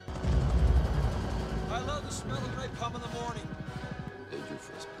I love the smell of napalm in the morning. Did your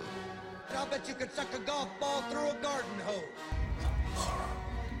first blow? I'll bet you could suck a golf ball through a garden hose.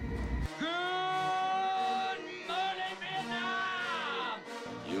 Good morning, Vietnam!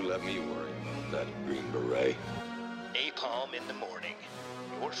 You let me worry about that Green Beret. Napalm in the Morning,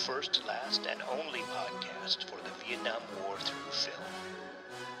 your first, last, and only podcast for the Vietnam War through film.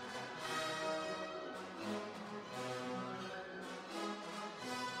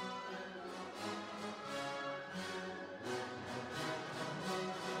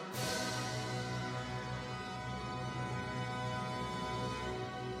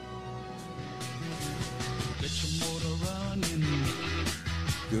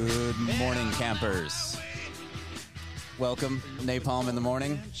 Good morning, campers. Welcome, Napalm in the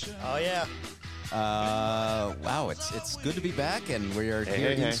Morning. Oh, yeah. Wow, it's good to be back, and we are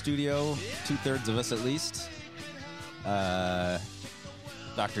here in studio, two-thirds of us at least.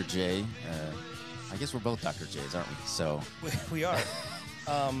 Dr. J. I guess we're both Dr. J's, aren't we? So We are.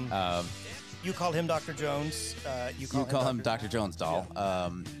 You call him Dr. Jones. You call him Dr. Jones, doll.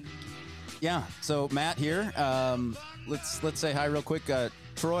 Yeah, so Matt here. Let's say hi real quick.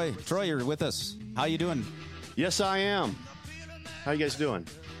 Troy, you're with us. How you doing? Yes, I am. How you guys doing?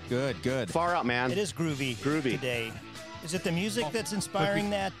 Good. Far out, man. It is groovy today. Is it the music that's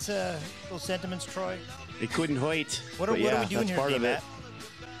inspiring those sentiments, Troy? It couldn't wait. What are we doing here today, Matt?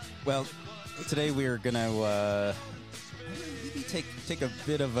 Well, today we are gonna maybe take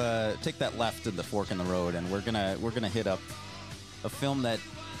that left in the fork in the road, and we're gonna hit up a film that,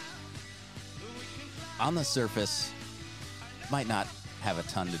 on the surface, might not have a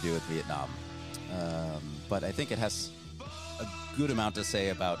ton to do with Vietnam, but I think it has a good amount to say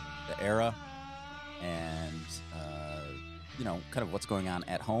about the era and kind of what's going on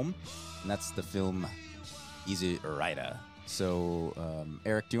at home, and that's the film Easy Rider. So,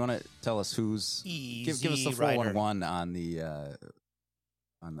 Eric, do you want to tell us who's give us the 411 on the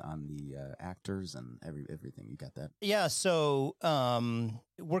actors and everything? You got that? Yeah. So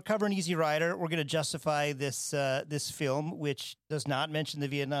we're covering Easy Rider. We're going to justify this film, which does not mention the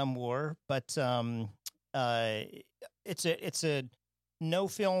Vietnam War, but it's a no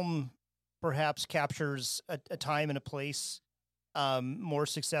film perhaps captures a time and a place more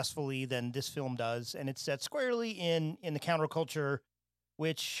successfully than this film does, and it's set squarely in the counterculture,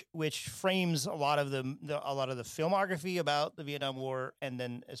 which frames a lot of the filmography about the Vietnam War, and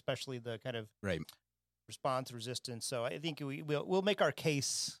then especially the kind of response, resistance. So I think we'll make our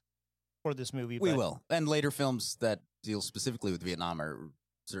case for this movie. We will, and later films that deal specifically with Vietnam are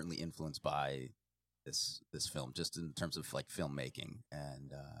certainly influenced by this film, just in terms of like filmmaking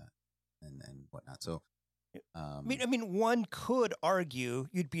and whatnot. So, I mean, one could argue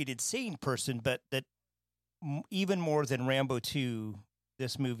you'd be an insane person, but that even more than Rambo 2.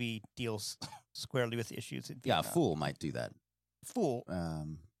 This movie deals squarely with issues in Vietnam. Yeah, a fool might do that. Fool.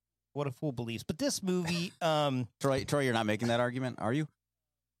 What a fool believes. But this movie... Troy, you're not making that argument, are you?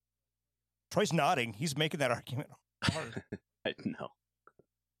 Troy's nodding. He's making that argument. No.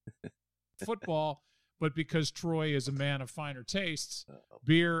 Football, but because Troy is a man of finer tastes,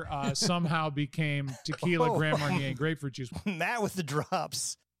 beer somehow became tequila, Grand Marnier, and grapefruit juice. Matt with the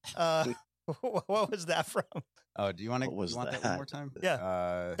drops. What was that from? Oh, do you want that one more time?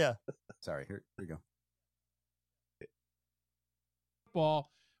 Yeah. Yeah. Sorry, here we go.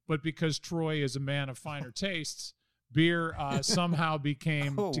 Football, but because Troy is a man of finer tastes, beer somehow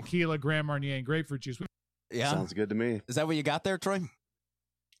became tequila, Grand Marnier, and grapefruit juice. Yeah. Sounds good to me. Is that what you got there, Troy?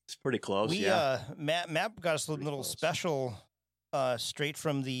 It's pretty close, Matt got us a little special straight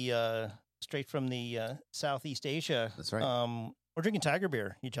from the Southeast Asia. That's right. We're drinking Tiger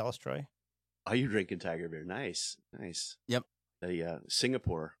beer. You jealous, Troy? Are you drinking Tiger beer? Nice. Yep.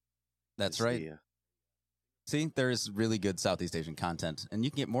 Singapore. That's right. See, there's really good Southeast Asian content, and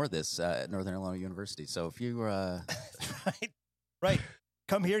you can get more of this at Northern Illinois University. So if you right,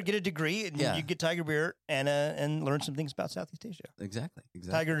 come here, get a degree, and you get Tiger beer and learn some things about Southeast Asia. Exactly.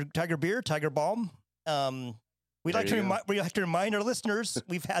 Tiger beer, Tiger balm. We'd like to remind our listeners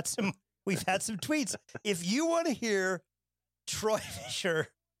we've had some tweets. If you want to hear Troy Fisher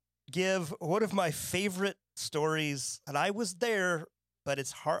give one of my favorite stories, and I was there, but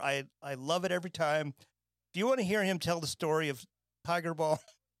it's hard. I love it every time. If you want to hear him tell the story of Tiger Balm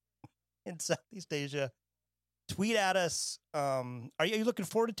in Southeast Asia, tweet at us. Are you looking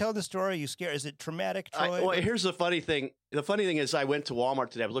forward to telling the story? Are you scared? Is it traumatic, Troy? Well, here's the funny thing. The funny thing is I went to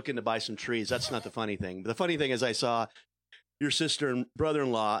Walmart today. I was looking to buy some trees. That's not the funny thing. The funny thing is I saw your sister and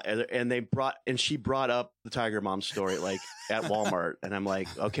brother-in-law, and she brought up the Tiger Mom story like at Walmart, and I'm like,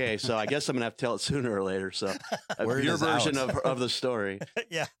 okay, so I guess I'm gonna have to tell it sooner or later. So your version of the story.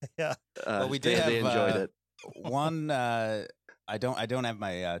 Yeah. Well, we did they have, enjoyed it. One, I don't have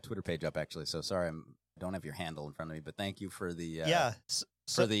my Twitter page up actually, so sorry, I don't have your handle in front of me. But thank you for the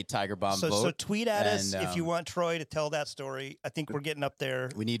for the Tiger Bomb vote. So tweet at us if you want Troy to tell that story. I think we're getting up there.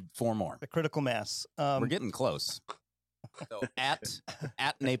 We need 4 more. The critical mass. We're getting close. So at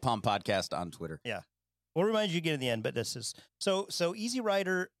Napalm Podcast on Twitter. Yeah, we'll remind you again at the end. But this is so Easy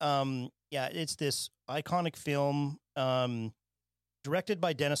Rider. Yeah, it's this iconic film directed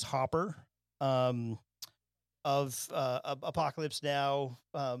by Dennis Hopper of Apocalypse Now.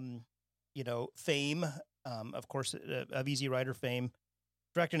 Fame. Of course, of Easy Rider fame.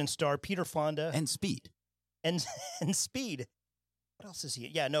 Directed and starred Peter Fonda and Speed. And Speed. What else is he?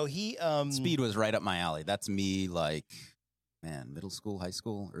 Yeah, no, he Speed was right up my alley. That's me, like, man, middle school, high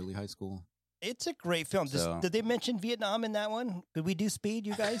school, early high school. It's a great film. Did they mention Vietnam in that one? Could we do Speed,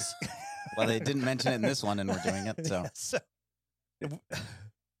 you guys? Well, they didn't mention it in this one, and we're doing it. So,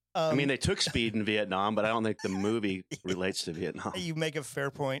 I mean, they took Speed in Vietnam, but I don't think the movie relates to Vietnam. You make a fair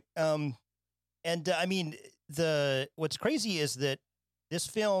point. I mean, what's crazy is that this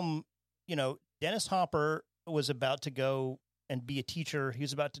film, Dennis Hopper was about to go and be a teacher. He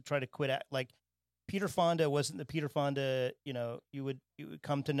was about to try to quit. Like Peter Fonda wasn't the Peter Fonda, you would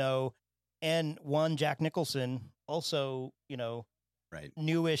come to know. And one, Jack Nicholson, also, right,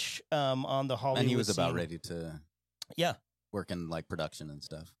 newish on the Hollywood and he was scene. about ready to, work in like production and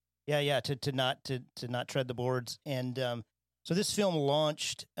stuff. Yeah, to not tread the boards. And so this film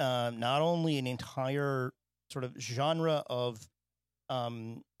launched not only an entire sort of genre of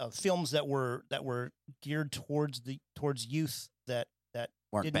films that were geared towards youth that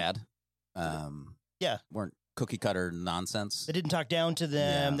weren't bad. Weren't cookie cutter nonsense. That didn't talk down to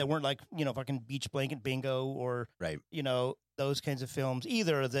them. That weren't like fucking Beach Blanket Bingo or right. Those kinds of films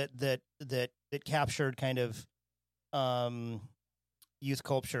either. That captured kind of youth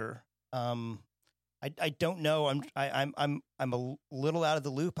culture. I don't know. I'm a little out of the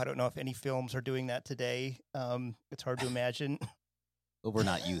loop. I don't know if any films are doing that today. It's hard to imagine. Well, we're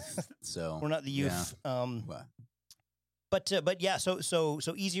not youth, so we're not the youth. Yeah. But yeah. So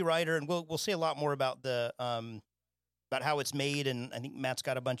Easy Rider, and we'll say a lot more about the about how it's made, and I think Matt's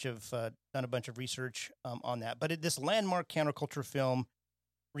got done a bunch of research on that. But this landmark counterculture film,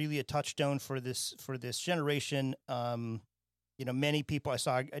 really a touchstone for this generation. Many people. I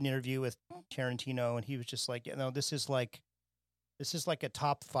saw an interview with Tarantino, and he was just like, this is like a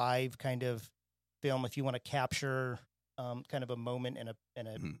top 5 kind of film if you want to capture kind of a moment in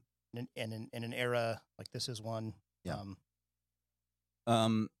an era. Like this is one. Yeah.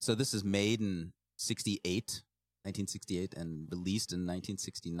 So this is made in 1968, and released in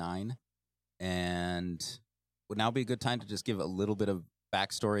 1969, and would now be a good time to just give a little bit of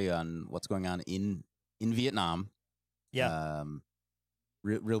backstory on what's going on in Vietnam. Yeah.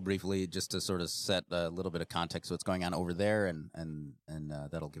 Real briefly, just to sort of set a little bit of context of what's going on over there, and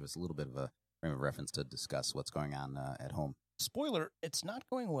that'll give us a little bit of a frame of reference to discuss what's going on at home. Spoiler: it's not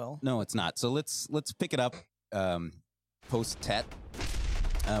going well. No, it's not. So let's pick it up post Tet.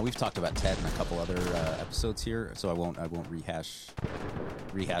 We've talked about Tet in a couple other episodes here, so I won't rehash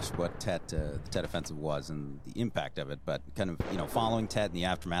what the Tet Offensive was and the impact of it. But kind of following Tet and the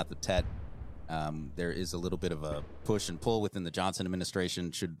aftermath of Tet. There is a little bit of a push and pull within the Johnson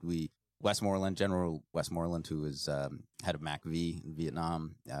administration. General Westmoreland, who is head of MACV in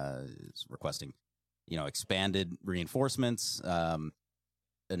Vietnam, is requesting, expanded reinforcements, an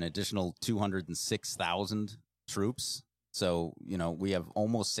additional 206,000 troops. So, we have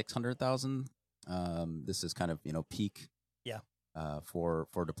almost 600,000. This is kind of, peak. Yeah. For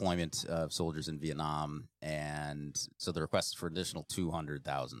deployment of soldiers in Vietnam. And so the request is for additional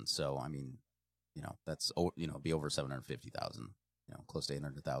 200,000. So, I mean, that's be over 750,000, close to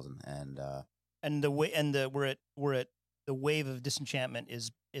 800,000, and we're at the wave of disenchantment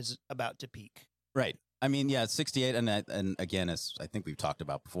is about to peak. Right. I mean, yeah, 68, and again, as I think we've talked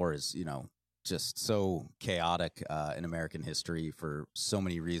about before, is just so chaotic in American history for so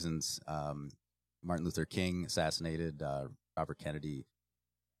many reasons. Martin Luther King assassinated, Robert Kennedy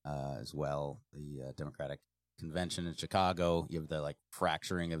as well. The Democratic Convention in Chicago. You have the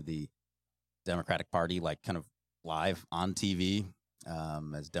fracturing of the Democratic Party, kind of live on TV,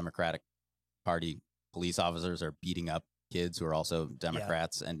 as Democratic Party police officers are beating up kids who are also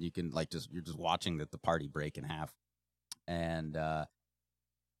Democrats, and you can you're just watching the party break in half. And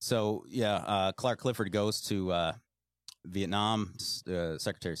Clark Clifford goes to Vietnam,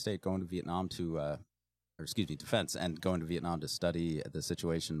 Secretary of State going to Vietnam to defense, and going to Vietnam to study the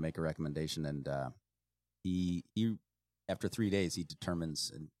situation, make a recommendation, and he after 3 days he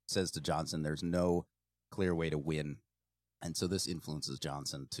determines and says to Johnson, "There's no clear way to win," and so this influences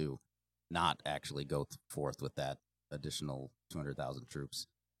Johnson to not actually go forth with that additional 200,000 troops.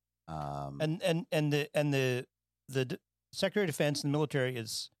 And the Secretary of Defense and the military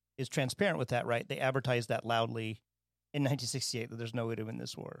is transparent with that, right? They advertised that loudly in 1968 that there's no way to win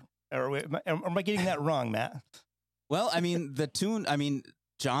this war. Or am I getting that wrong, Matt? Well, I mean,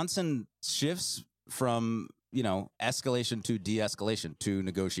 Johnson shifts from, escalation to de-escalation to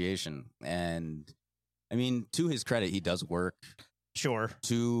negotiation. And I mean, to his credit, he does work. Sure.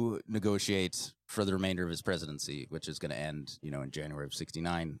 To negotiate for the remainder of his presidency, which is going to end, in January of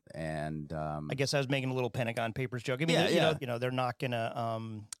 '69. And I guess I was making a little Pentagon Papers joke. I mean, they're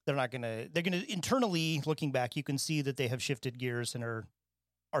gonna internally, looking back, you can see that they have shifted gears and are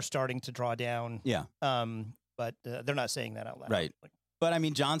starting to draw down. Yeah. But they're not saying that out loud. Right. But I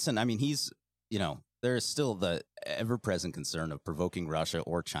mean, Johnson, he's, there is still the ever-present concern of provoking Russia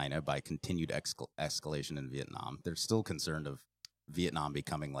or China by continued escalation in Vietnam. They're still concerned of Vietnam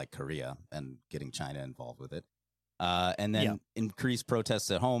becoming like Korea and getting China involved with it. And then increased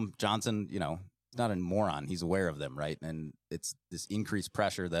protests at home. Johnson, he's not a moron. He's aware of them, right? And it's this increased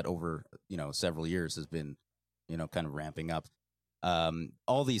pressure that over, several years has been, kind of ramping up.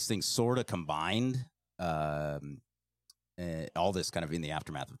 All these things sort of combined, all this kind of in the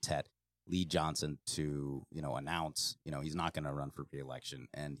aftermath of Tet, lead Johnson to, announce, he's not going to run for re-election,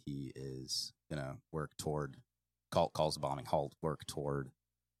 and he is going to work toward, calls the bombing halt, work toward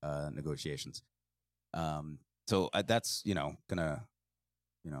negotiations. So that's, gonna,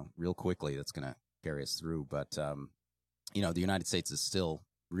 real quickly, that's going to carry us through. But, the United States is still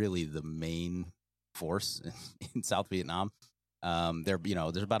really the main force in South Vietnam.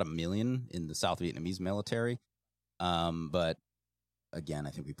 There's about 1 million in the South Vietnamese military. But again, I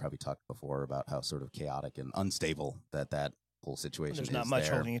think we probably talked before about how sort of chaotic and unstable that whole situation is. There's not much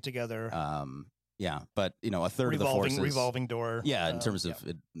holding it together. Yeah, but a third of the forces, revolving door. Yeah, in terms of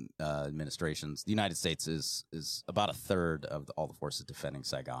administrations, the United States is about a third of all the forces defending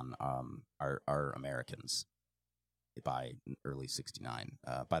Saigon are Americans by early '69.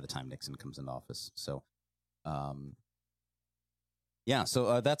 By the time Nixon comes into office, so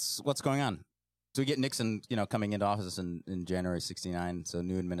that's what's going on. So we get Nixon, coming into office in January '69. So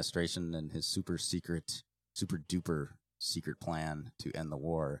new administration and his super duper secret plan to end the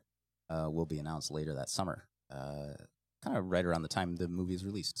war will be announced later that summer, kind of right around the time the movie is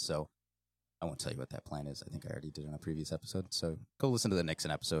released. So I won't tell you what that plan is. I think I already did in a previous episode. So go listen to the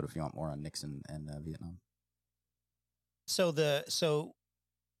Nixon episode if you want more on Nixon and Vietnam. So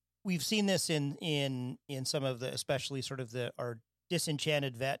we've seen this in some of the, especially sort of our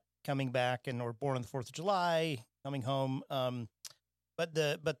disenchanted vet coming back or born on the 4th of July, coming home. But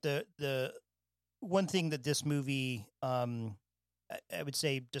the one thing that this movie, I would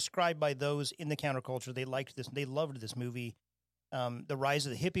say, described by those in the counterculture, they loved this movie. The rise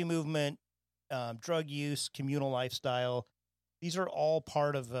of the hippie movement, drug use, communal lifestyle. These are all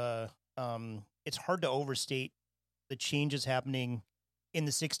part of it's hard to overstate the changes happening in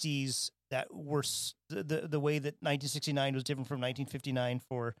the 60s that were the way that 1969 was different from 1959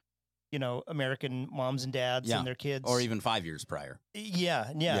 for, American moms and dads and their kids. Or even 5 years prior. Yeah.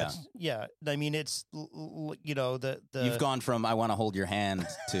 I mean, it's, You've gone from, I want to hold your hand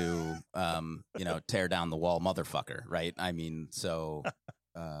to, tear down the wall, motherfucker, right? I mean, so,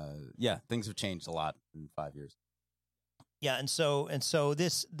 things have changed a lot in 5 years. Yeah, and so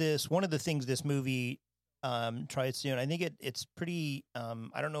this one of the things this movie tries to do, and I think it's pretty,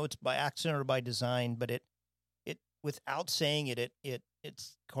 I don't know, it's by accident or by design, but it without saying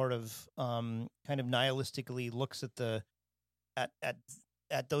it's sort of kind of nihilistically looks at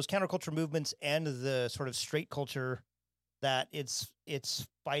at those counterculture movements and the sort of straight culture that it's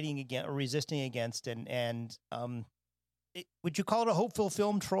fighting against or resisting against, and would you call it a hopeful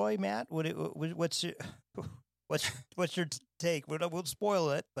film, Troy? Matt, what's your take? We'll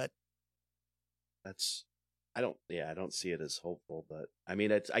spoil it, but I don't see it as hopeful, but I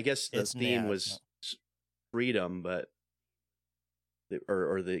mean, I guess the theme was freedom, but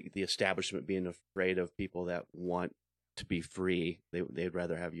the establishment being afraid of people that want to be free. They'd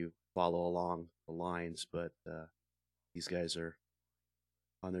rather have you follow along the lines, but these guys are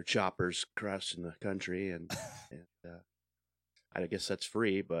on their choppers crossing the country, and I guess that's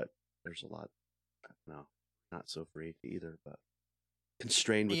free, but there's a lot, not so free either, but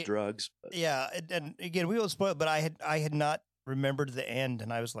constrained with drugs. But. Yeah, and again, we won't spoil it, but I had not remembered the end,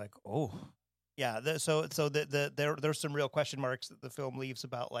 and I was like, oh, yeah. So there's some real question marks that the film leaves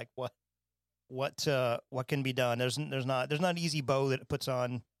about like what what can be done. There's not an easy bow that it puts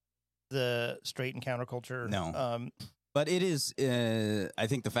on the straight and counterculture. No. But it is, I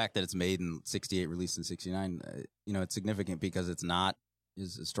think the fact that it's made in 68, released in 69, it's significant because it's not,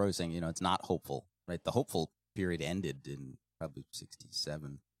 as Troy was saying, it's not hopeful, right? The hopeful period ended in probably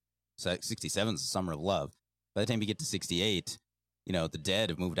 67. So 67 is the summer of love. By the time you get to 68, the dead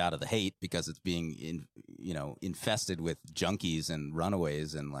have moved out of the hate because it's being, infested with junkies and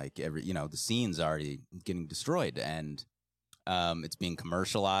runaways and like the scene's already getting destroyed and it's being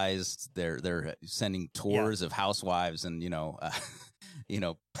commercialized. They're sending tours of housewives and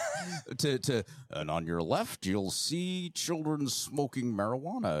and on your left you'll see children smoking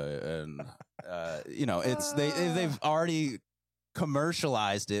marijuana and it's they've already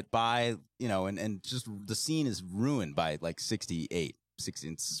commercialized it by and just the scene is ruined by like 68,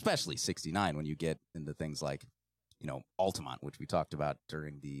 60, especially 69 when you get into things like Altamont, which we talked about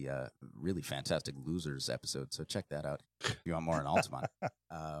during the really fantastic Losers episode. So check that out if you want more on Altamont.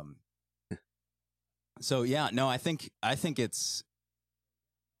 So yeah, no, I think it's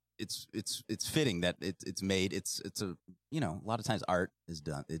fitting that it's made. It's a a lot of times art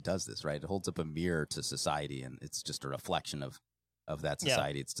does this, right? It holds up a mirror to society, and it's just a reflection of that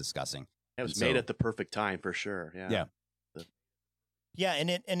society it's discussing. It was made at the perfect time for sure. Yeah. Yeah,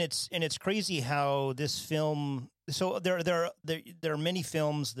 and it's crazy how this film. So there are many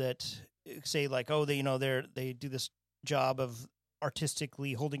films that say like, oh, they do this job of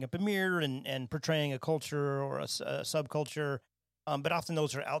artistically holding up a mirror and portraying a culture or a subculture, but often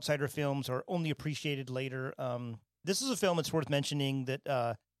those are outsider films or only appreciated later. This is a film that's worth mentioning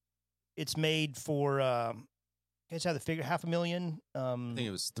that it's made for. You guys have the figure $500,000. I think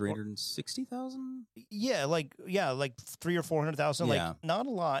it was 360,000. Yeah, like 300,000 or 400,000. Yeah. Like not a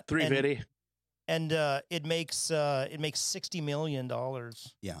lot. And it makes $60 million.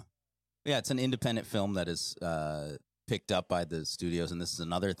 Yeah, it's an independent film that is picked up by the studios, and this is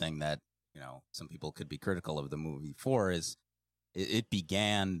another thing that some people could be critical of the movie for is it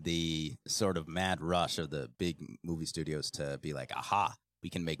began the sort of mad rush of the big movie studios to be like, aha, we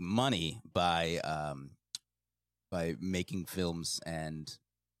can make money by making films and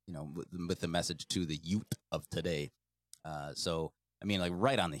with the message to the youth of today. So I mean, like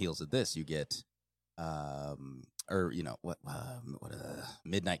right on the heels of this, you get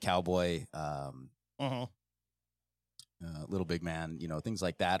Midnight Cowboy, Little Big Man, things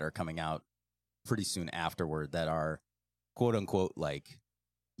like that are coming out pretty soon afterward that are quote unquote like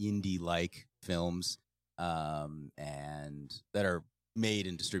indie like films and that are made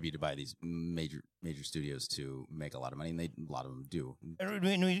and distributed by these major studios to make a lot of money, and a lot of them do.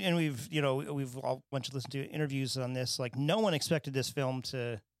 And we've all went to listen to interviews on this. Like no one expected this film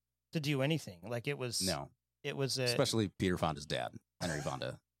to do anything. Like it was especially Peter Fonda's dad, Henry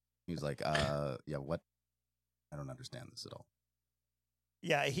Fonda. He was like, what? I don't understand this at all.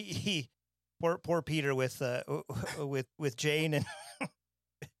 Yeah, he poor Peter with Jane and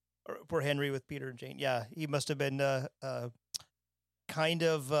or poor Henry with Peter and Jane. Yeah, he must have been kind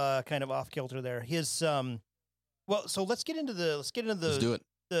of off kilter there. His so let's get into let's do it.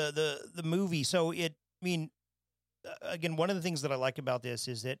 The movie. So again, one of the things that I like about this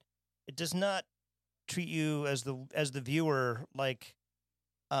is that it does not treat you as the viewer like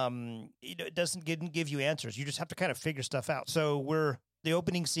it doesn't give you answers. You just have to kind of figure stuff out. So the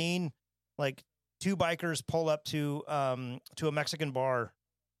opening scene, like two bikers pull up to a Mexican bar,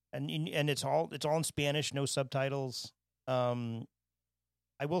 and it's all in Spanish, no subtitles.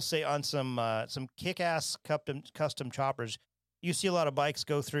 I will say on some kick-ass custom choppers, you see a lot of bikes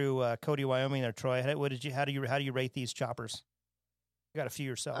go through Cody, Wyoming. There, Troy. How do you rate these choppers? You got a few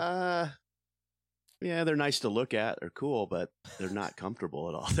yourself. Yeah, they're nice to look at. They're cool, but they're not comfortable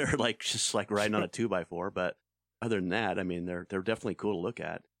at all. They're just like riding on a 2x4. But other than that, I mean, they're definitely cool to look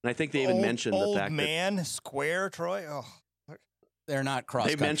at. And I think they even mentioned the fact that square, Troy. Oh, they're not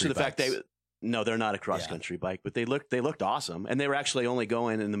cross-country. They mentioned the bikes. fact no, they're not a cross-country bike, but they looked awesome, and they were actually only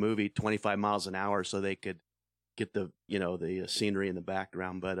going in the movie 25 miles an hour, so they could get the scenery in the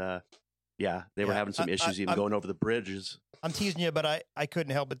background. But they were having some issues even going over the bridges. I'm teasing you, but I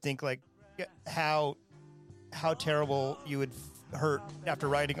couldn't help but think like how terrible you would hurt after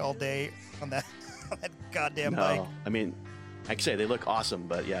riding all day on that goddamn bike. I mean, like I say, they look awesome,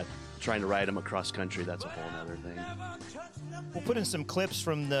 but yeah, trying to ride them across country, that's a whole other thing. We'll put in some clips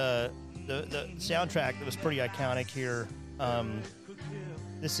from the soundtrack that was pretty iconic here.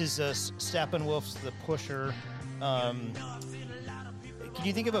 This is Steppenwolf's The Pusher. Can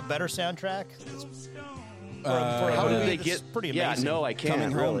you think of a better soundtrack? How did they get? Pretty amazing. Yeah, no, I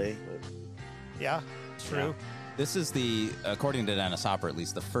can't really. Yeah, it's true. This is according to Dennis Hopper, at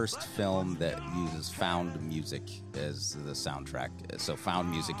least, the first film that uses found music as the soundtrack. So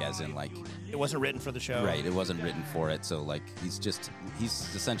found music as in, like... It wasn't written for the show. Right, it wasn't written for it. So, like, he's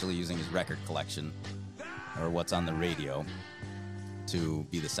essentially using his record collection or what's on the radio to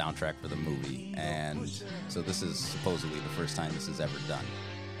be the soundtrack for the movie. And so this is supposedly the first time this is ever done.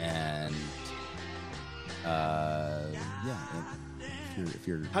 And, if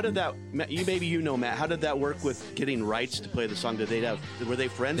you're how did that? Matt. How did that work with getting rights to play the song? Were they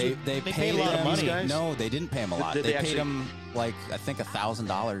friends? They paid a lot of money. Guys? No, they didn't pay him a lot. Did they they paid him like I think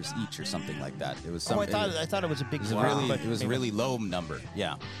 $1,000 each or something like that. It was something. I thought it was a big. It was a really low number.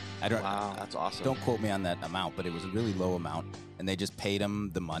 Yeah, I don't. Wow, that's awesome. Don't quote me on that amount, but it was a really low amount, and they just paid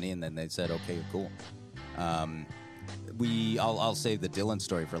him the money, and then they said, "Okay, cool." I'll save the Dylan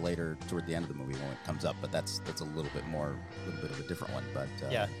story for later toward the end of the movie when it comes up, but that's a little bit of a different one. But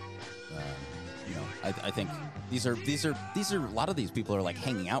I think these are a lot of these people are like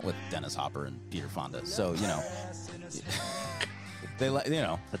hanging out with Dennis Hopper and Peter Fonda, so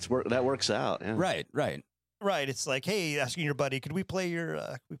that works out. Yeah. Right. It's like, hey, asking your buddy, could we play your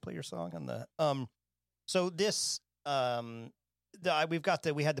song on the So this we had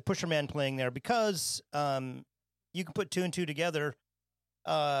the Pusherman playing there because you can put two and two together.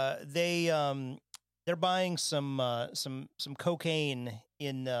 They're buying some cocaine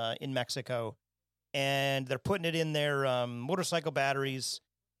in Mexico, and they're putting it in their motorcycle batteries.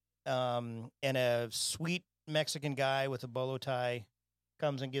 And a sweet Mexican guy with a bolo tie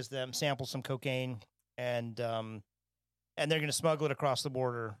comes and samples some cocaine, and they're going to smuggle it across the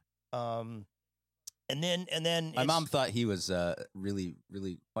border. And then my mom thought he was really,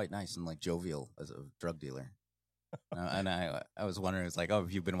 really quite nice and like jovial as a drug dealer. And I was wondering, it's like, oh,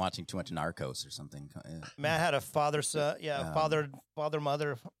 have you been watching too much Narcos or something? Matt had a father, son, father,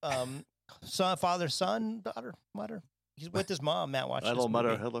 mother, son, father, son, daughter, mother. He's with his mom. Matt watched Little this mother,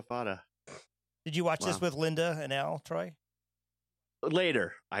 movie. little father. Did you watch this with Linda and Al, Troy?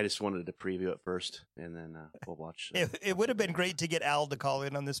 Later. I just wanted to preview it first, and then we'll watch. It would have been great to get Al to call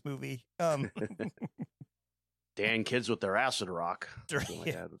in on this movie. Dan kids with their acid rock. That's what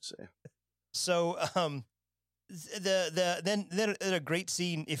my dad would say. So, then a great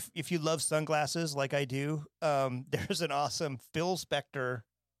scene. If you love sunglasses like I do, there's an awesome Phil Spector.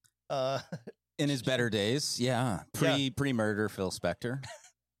 In his better days, yeah, pre-murder Phil Spector,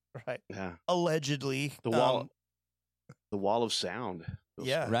 right? Yeah, allegedly the wall of sound.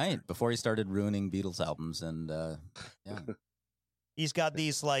 Right before he started ruining Beatles albums, and he's got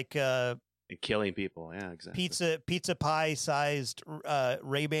these like killing people. Yeah, exactly. Pizza pie sized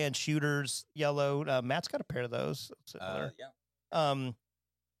Ray-Ban shooters, yellow. Matt's got a pair of those.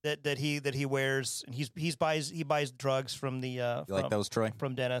 That he wears, and he buys drugs from the. You like those, Troy?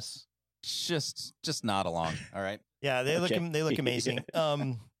 From Dennis. Just nod along. All right. Yeah, they look amazing.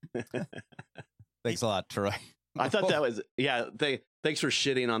 Thanks a lot, Troy. I thought that was thanks for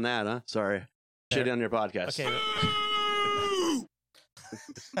shitting on that, huh? Sorry, shitting on your podcast. Okay.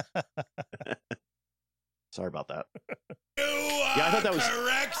 Sorry about that. I thought that was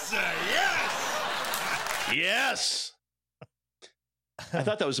correct, sir. Yes. I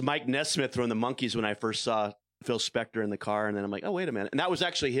thought that was Mike Nesmith from the Monkees when I first saw Phil Spector in the car, and then I'm like, oh, wait a minute. And that was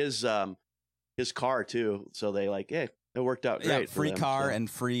actually his car too. So they like, hey, it worked out great. Yeah, free car and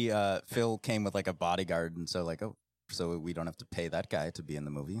free Phil came with like a bodyguard, and so like, so we don't have to pay that guy to be in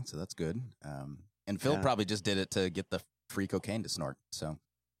the movie, so that's good. And Phil probably just did it to get the free cocaine to snort. So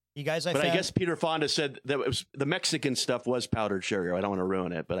you guys, I guess Peter Fonda said that it was, the Mexican stuff was powdered sugar. I don't want to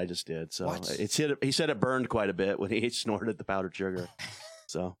ruin it, but I just did. So he said it burned quite a bit when he snorted the powdered sugar.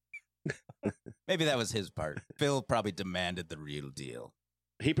 So maybe that was his part. Phil probably demanded the real deal.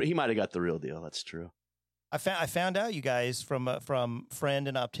 He might have got the real deal. That's true. I found out, you guys, from friend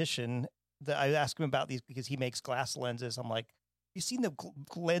and optician, that I asked him about these because he makes glass lenses. I'm like, you seen the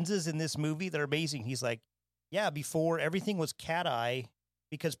lenses in this movie? They're amazing. He's like, yeah, before everything was cat eye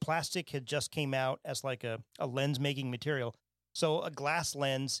because plastic had just came out as like a lens making material. So a glass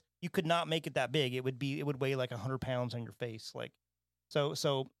lens, you could not make it that big. It would weigh like 100 pounds on your face. Like, so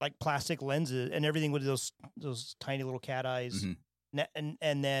like plastic lenses and everything with those tiny little cat eyes. Mm-hmm.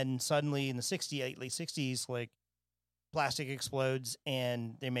 And then suddenly in the late 60s, like plastic explodes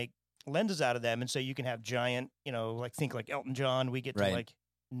and they make lenses out of them. And so you can have giant, like think like Elton John, we get to like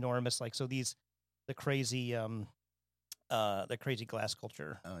enormous, like, so the crazy glass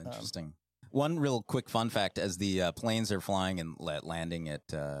culture. Oh, interesting. One real quick fun fact: as the planes are flying and landing at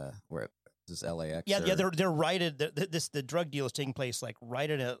where is this LAX? Yeah, they're right at the drug deal is taking place like right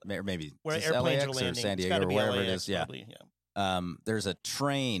at maybe where is airplanes LAX are landing. or San Diego or wherever LAX, it is. Yeah. probably, yeah. There's a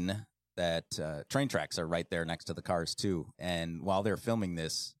train that train tracks are right there next to the cars too. And while they're filming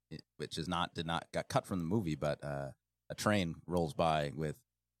this, which got cut from the movie, but a train rolls by with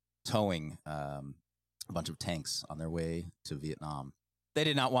towing a bunch of tanks on their way to Vietnam. They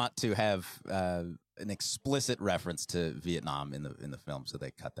did not want to have an explicit reference to Vietnam in the film, so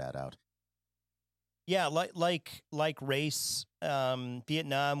they cut that out. Yeah, like race,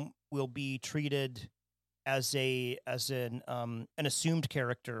 Vietnam will be treated as an assumed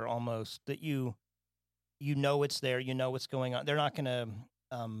character almost, that you know it's there, you know what's going on. They're not going to.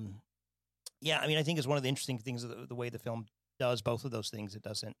 I mean, I think it's one of the interesting things of the way the film does both of those things. It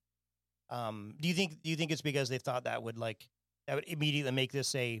doesn't. Do you think it's because they thought that would immediately make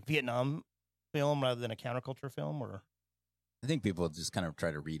this a Vietnam film rather than a counterculture film, or? I think people just kind of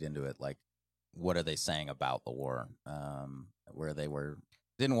try to read into it, like, what are they saying about the war? Where they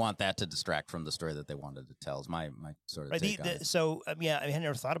didn't want that to distract from the story that they wanted to tell. Is my sort of take on it. So I had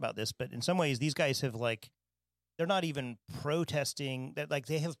never thought about this, but in some ways, these guys have they're not even protesting. That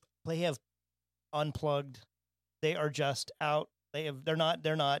they have unplugged. They are just out. They're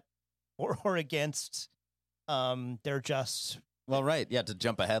not or against. They're just. Well, right. Yeah. To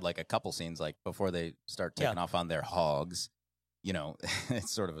jump ahead, like a couple scenes, like before they start taking off on their hogs,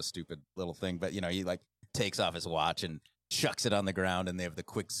 it's sort of a stupid little thing, but he takes off his watch and chucks it on the ground, and they have the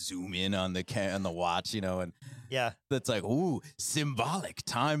quick zoom in on the watch, and that's like, ooh, symbolic.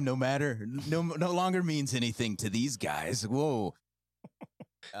 Time no longer means anything to these guys. Whoa.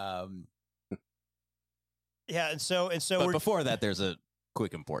 And so. But before that, there's a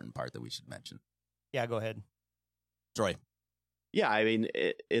quick important part that we should mention. Yeah, go ahead, Troy. Yeah, I mean,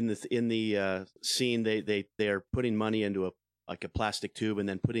 in the scene, they are putting money into a plastic tube, and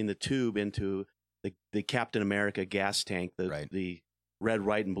then putting the tube into the Captain America gas tank, the red,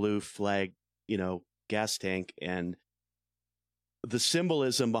 white, and blue flag, gas tank, and the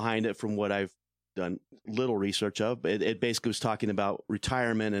symbolism behind it, from what I've done little research of, it basically was talking about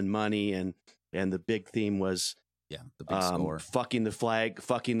retirement and money, and the big theme was the big score, fucking the flag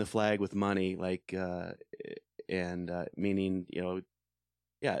with money, meaning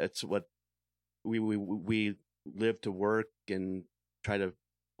it's what we live to work and try to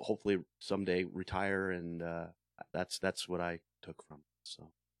hopefully someday retire, and that's what I took from it. So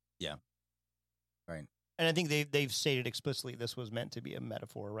right. And I think they've stated explicitly this was meant to be a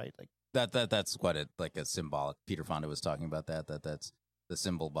metaphor, right? Like that's what it, like a symbolic. Peter Fonda was talking about that's the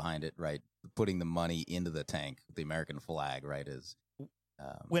symbol behind it, right? Putting the money into the tank, the American flag, right? Is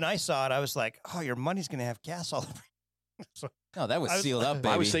when I saw it, I was like, oh, your money's going to have gas all over. So, no, that was sealed up,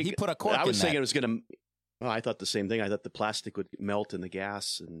 baby. I was thinking, he put a cork in that. I was thinking it was going to. Well, I thought the same thing. I thought the plastic would melt in the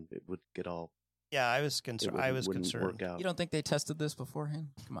gas and it would get all. Yeah, I was concerned. Work out. You don't think they tested this beforehand?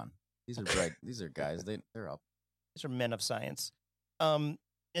 Come on, these are bright. These are guys. They're up. These are men of science. And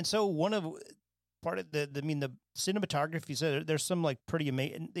so part of the cinematography. So there's some pretty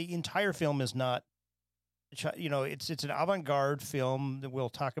amazing. The entire film is not. It's an avant-garde film that we'll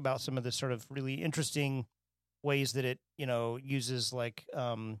talk about some of the sort of really interesting ways that it uses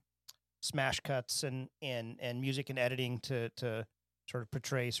smash cuts and music and editing to sort of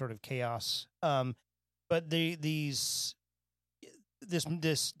portray sort of chaos. But they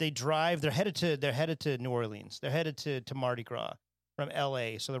drive. They're headed to New Orleans. They're headed to Mardi Gras from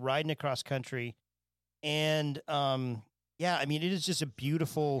L.A. So they're riding across country, and I mean, it is just a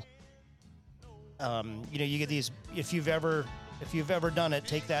beautiful. You get these. If you've ever done it,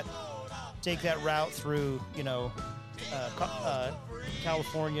 take that route through.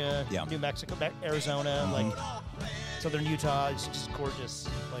 California, New Mexico, Arizona, southern Utah. It's just gorgeous.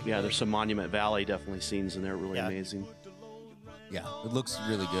 There's some Monument Valley definitely scenes in there, really amazing. Yeah, it looks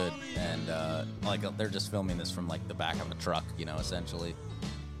really good, and they're just filming this from the back of a truck, essentially.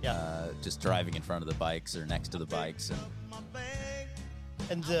 Yeah, just driving in front of the bikes or next to the bikes,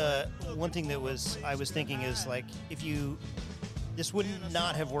 and the one thing that I was thinking is this would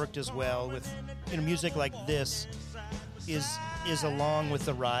not have worked as well with music like this. Is along with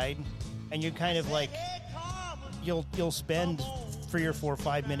the ride, and you kind of you'll spend 3 or 4 or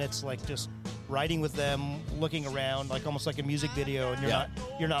 5 minutes just riding with them, looking around, almost like a music video, and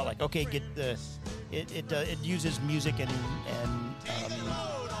you're not okay, get the it uses music and it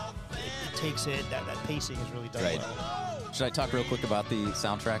takes it that pacing is really done well. Should I talk real quick about the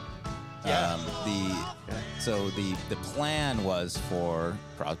soundtrack? Yeah. The plan was for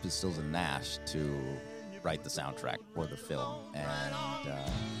Crosby, Stills and Nash to write the soundtrack for the film, and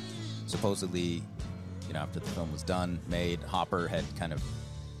supposedly, after the film was made, Hopper had kind of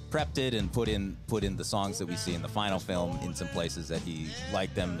prepped it and put in the songs that we see in the final film in some places that he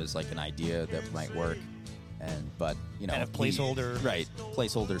liked them as an idea that might work, But you know, kind of placeholder, right?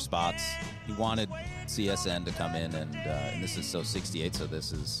 Placeholder spots. He wanted CSN to come in, and this is so 68. So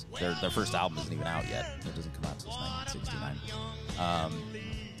this is their first album isn't even out yet. It doesn't come out until 1969.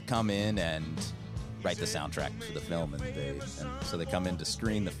 Come in and write the soundtrack for the film, and so they come in to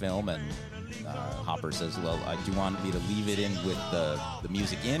screen the film, and Hopper says, "Well, do you want me to leave it in with the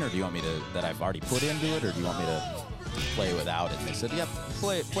music in, or do you want me to that I've already put into it, or do you want me to play without it?" And they said, "Yeah,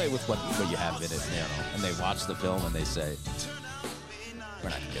 play with what you have in it." You know, and they watch the film and they say, "We're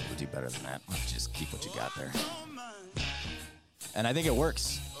not gonna be able to do better than that. Just keep what you got there." And I think it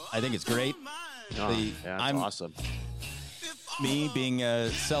works. I think it's great. That's awesome. Me, being a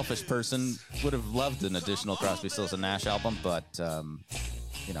selfish person, would have loved an additional Crosby, Stills and Nash album, but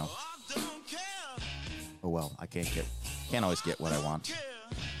you know, oh well. I can't always get what I want.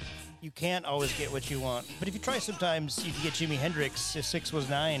 You can't always get what you want, but if you try, sometimes you can get Jimi Hendrix. If 6 was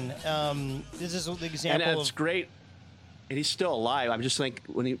 9. This is the example. And it's great. And he's still alive. I'm just like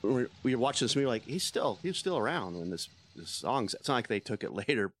when we were watching this movie, like he was still around when this songs. It's not like they took it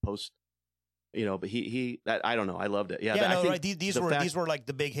later, post. You know, but he that I don't know. I loved it. Yeah, no, right. These were like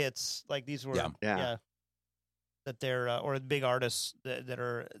the big hits. Like these were, yeah. That they're or the big artists that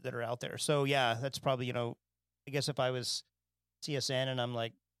are out there. So yeah, that's probably, you know, I guess if I was CSN and I'm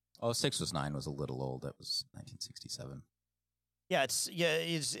like, 6 was 9 was a little old. That was 1967. Yeah,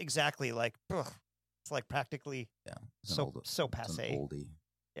 it's exactly like it's like practically so passe. Oldie.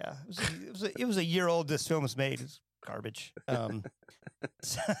 Yeah, it was a year old. This film was made. It's garbage.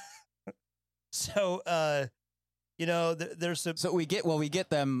 So, you know, there's some. So we get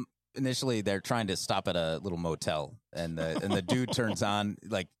them initially. They're trying to stop at a little motel, and the dude turns on,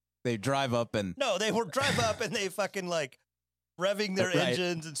 like they drive up and they drive up and they fucking like revving their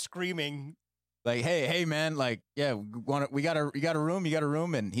engines and screaming. Like, hey man, like, yeah, you got a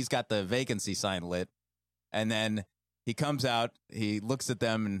room, and he's got the vacancy sign lit, and then he comes out, he looks at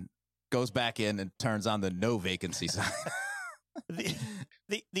them and goes back in and turns on the no vacancy sign.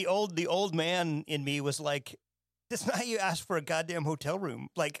 The old man in me was like, "That's not how you ask for a goddamn hotel room."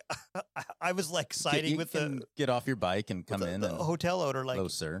 Like, I was like siding with the get off your bike and come in. The hotel owner, like, "Hello,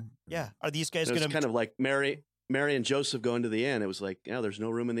 sir." Yeah, are these guys going to kind of like Mary and Joseph going to the inn? It was like, there's no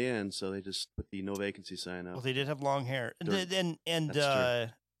room in the inn, so they just put the no vacancy sign up. Well, they did have long hair, and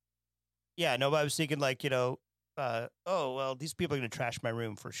yeah, no, but I was thinking like, you know, oh well, these people are going to trash my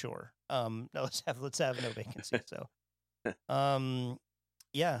room for sure. No, let's have no vacancy. So.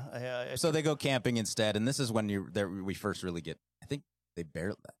 Yeah. So they go camping instead, and this is when we first really get. I think they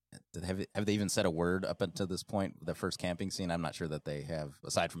barely have they even said a word up until this point. The first camping scene, I'm not sure that they have,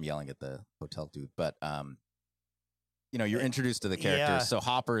 aside from yelling at the hotel dude. But you know, you're introduced to the characters. Yeah. So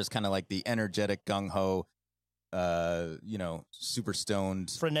Hopper is kind of like the energetic, gung ho, you know, super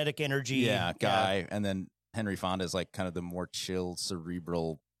stoned, frenetic energy, guy, yeah. And then Henry Fonda is like kind of the more chill,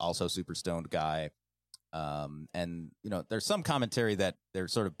 cerebral, also super stoned guy. And you know, there's some commentary that they're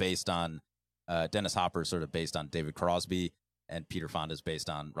sort of based on Dennis Hopper is sort of based on David Crosby, and Peter Fonda is based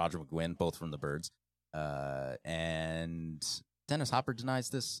on Roger McGuinn, both from the Byrds. And Dennis Hopper denies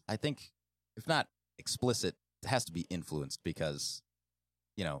this. I think, if not explicit, it has to be influenced, because,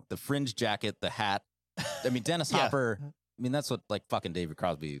 you know, the fringe jacket, the hat. I mean, Dennis Hopper. I mean, that's what like fucking David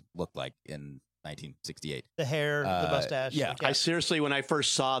Crosby looked like in 1968. The hair, the mustache. Yeah. I seriously, when I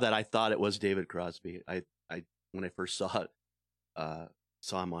first saw that, I thought it was David Crosby. I when I first saw it,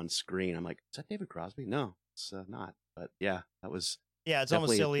 saw him on screen, I'm like, is that David Crosby? No, it's not. But yeah, that was. Yeah, it's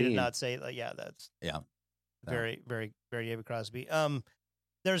almost silly to not say. That's very, very, very David Crosby.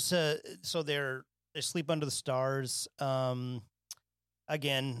 There's so they sleep under the stars.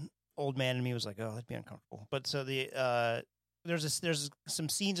 Again, old man in me was like, oh, that'd be uncomfortable. But so there's some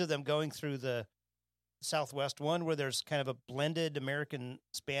scenes of them going through the Southwest one where there's kind of a blended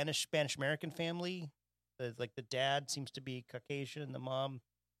Spanish American family. Like the dad seems to be Caucasian, the mom,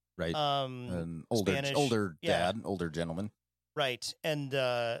 right? An older dad, older gentleman, right? And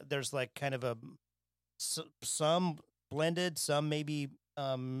there's like kind of some blended, some maybe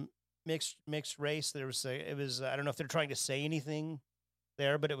mixed race. It was I don't know if they're trying to say anything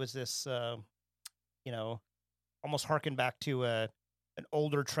there, but it was this you know, almost harken back to an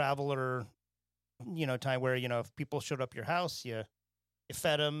older traveler, you know, time where, you know, if people showed up your house, you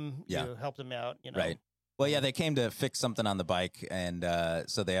fed them, you helped them out, you know. Right. Well, yeah, they came to fix something on the bike, and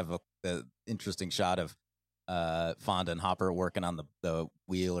so they have the interesting shot of Fonda and Hopper working on the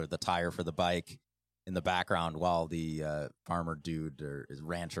wheel or the tire for the bike in the background, while the farmer dude or his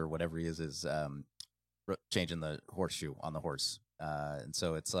rancher, whatever he is changing the horseshoe on the horse. And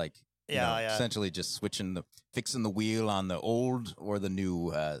so it's like, essentially just fixing the wheel on the old or the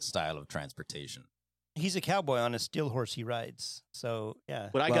new style of transportation. He's a cowboy on a steel horse he rides. So yeah.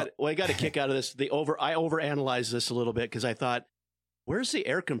 But I got a kick out of this. I overanalyzed this a little bit because I thought, where's the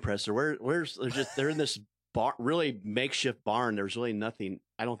air compressor? They're in this really makeshift barn. There's really nothing.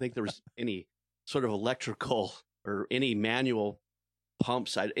 I don't think there was any sort of electrical or any manual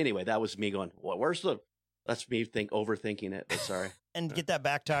pumps. Anyway, that was me going, well, that's me overthinking it, but sorry. And get that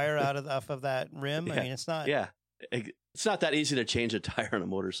back tire off of that rim. Yeah. I mean, it's not. Yeah. It's not that easy to change a tire on a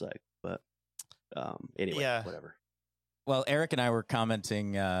motorcycle, but anyway, whatever. Well, Eric and I were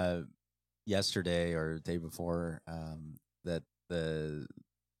commenting yesterday or the day before that the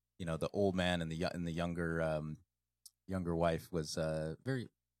old man and the younger wife was very,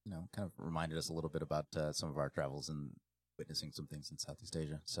 kind of reminded us a little bit about some of our travels and witnessing some things in Southeast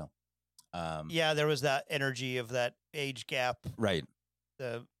Asia. So, there was that energy of that age gap, right?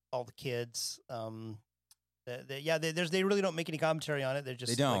 All the kids. They really don't make any commentary on it. They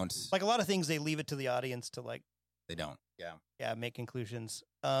don't like a lot of things. They leave it to the audience to like. They don't. Yeah. Make conclusions.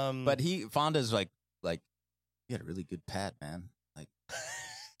 But Fonda's like you had a really good pad, man. Like,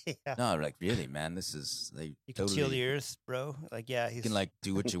 yeah. No, like really, man. This is you can seal the earth, bro. Like, yeah, you can like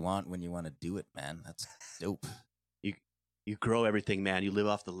do what you want when you want to do it, man. That's dope. You grow everything, man. You live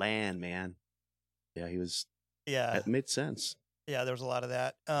off the land, man. Yeah, he was. Yeah, that made sense. Yeah, there was a lot of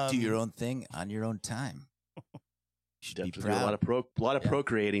that. Do your own thing on your own time. You should be proud. A lot of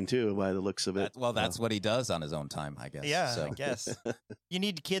procreating too, by the looks of it. That's what he does on his own time, I guess. Yeah, so. I guess. You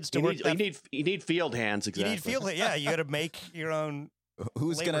need kids to work. You need field hands. Exactly. You need field. Yeah, you got to make your own.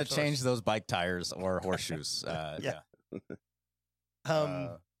 Who's going to change those bike tires or horseshoes? Yeah.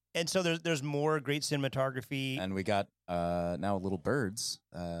 And so there's more great cinematography, and we got now Little Birds.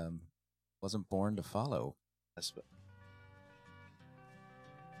 Wasn't born to follow.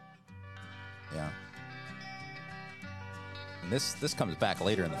 Yeah. And this comes back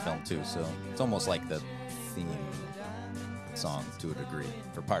later in the film too, so it's almost like the theme song to a degree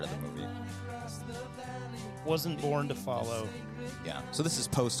for part of the movie. Wasn't born to follow. Yeah. So this is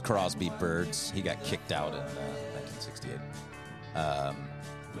post Crosby Birds. He got kicked out in 1968.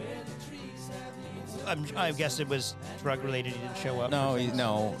 I guess it was drug related. He didn't show up. No,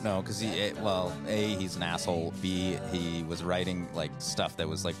 because he's an asshole. B, he was writing like stuff that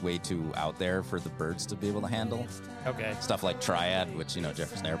was like way too out there for the Birds to be able to handle. Okay. Stuff like Triad, which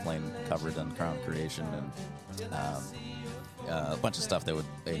Jefferson Airplane covered on Crown Creation, and a bunch of stuff that would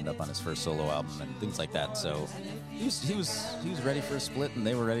end up on his first solo album and things like that. So he was ready for a split, and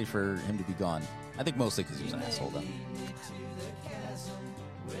they were ready for him to be gone. I think mostly because he was an asshole, though.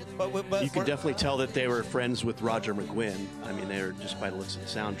 But you can definitely tell that they were friends with Roger McGuinn. I mean, they were just by the looks of the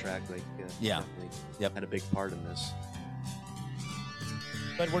soundtrack. Had a big part in this.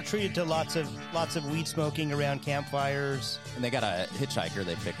 But we're treated to lots of weed smoking around campfires, and they got a hitchhiker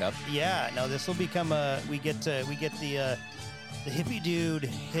they pick up. Yeah, no, this will become we get the hippie dude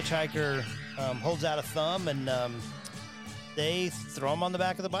hitchhiker holds out a thumb, and they throw him on the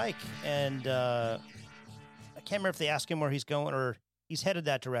back of the bike, and I can't remember if they ask him where he's going or. He's headed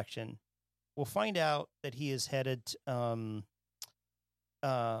that direction. We'll find out that he is headed to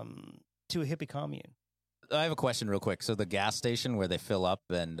a hippie commune. I have a question real quick. So the gas station where they fill up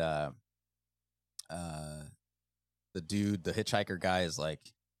and the hitchhiker guy is like,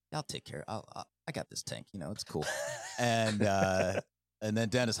 I'll take care. I got this tank. It's cool. And then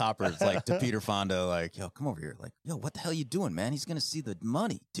Dennis Hopper is like to Peter Fonda, like, yo, come over here. Like, yo, what the hell are you doing, man? He's going to see the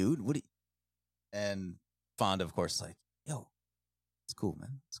money, dude. And Fonda, of course, like, yo. It's cool,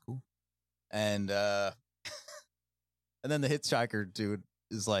 man. It's cool. And and then the hitchhiker dude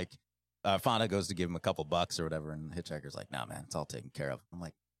is like, Fonda goes to give him a couple bucks or whatever, and the hitchhiker's like, nah, man, it's all taken care of. I'm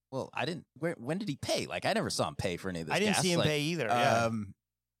like, well, I didn't. When did he pay? Like, I never saw him pay for any of this. I didn't see him pay either. Yeah.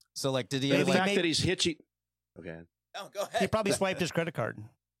 So, like, did he? The fact that he's hitching. Okay. Oh, go ahead. He probably swiped his credit card.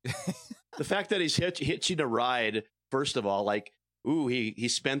 The fact that he's hitching a ride, first of all, like, ooh, he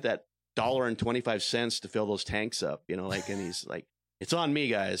spent that $1.25 to fill those tanks up, and he's like. It's on me,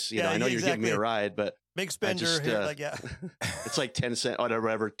 guys. I know you're giving me a ride, but big spender here. It's like 10 cents,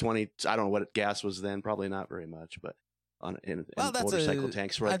 whatever, 20. I don't know what gas was then. Probably not very much, but in motorcycle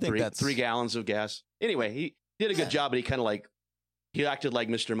tanks for like 3 gallons of gas. Anyway, he did a good job, but he kind of he acted like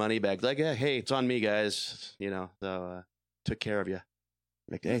Mr. Moneybags, like, hey, it's on me, guys. So took care of you.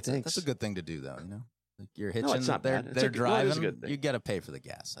 Like, hey, thanks. That's a good thing to do, though. Like you're hitching. No, it's not bad. They're driving. You got to pay for the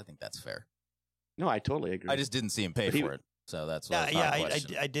gas. I think that's fair. No, I totally agree. I just didn't see him pay for it. So that's what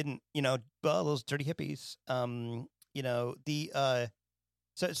I didn't, those dirty hippies.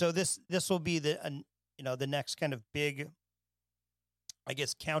 So this will be the next kind of big, I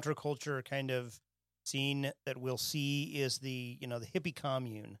guess, counterculture kind of scene that we'll see is the hippie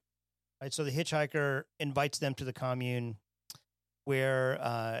commune. Right, so the hitchhiker invites them to the commune,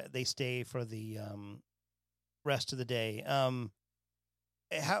 where they stay for the rest of the day.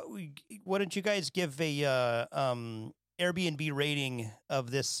 Why don't you guys give a Airbnb rating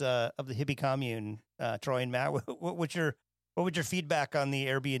of this of the hippie commune, Troy and Matt? What was your feedback on the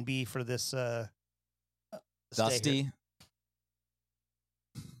Airbnb for this? Dusty.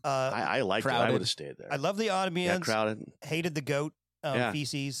 I liked it. I would have stayed there. I love the ambience. Yeah, crowded. Hated the goat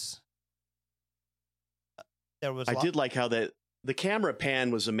feces. There was. I did like how the camera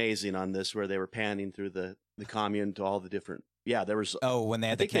pan was amazing on this, where they were panning through the commune to all the different. Yeah, there was. Oh, when they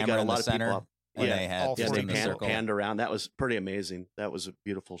had the camera in the center. When they had panned around. That was pretty amazing. That was a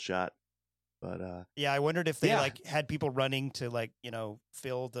beautiful shot. But I wondered if they like had people running to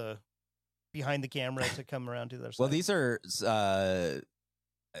fill the behind the camera to come around to their side. Well, these are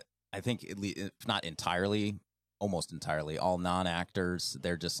I think if not entirely, almost entirely, all non-actors.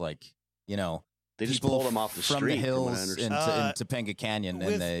 They're just they just pulled them off the from street the hills into Topanga Canyon,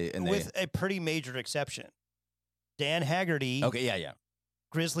 with a pretty major exception. Dan Haggerty. Okay, yeah.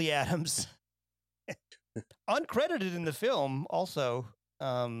 Grizzly Adams, uncredited in the film, also,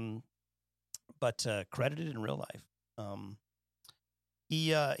 but credited in real life. He's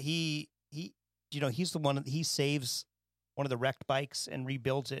the one. He saves one of the wrecked bikes and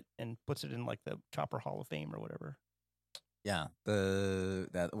rebuilds it and puts it in the Chopper Hall of Fame or whatever. Yeah, we're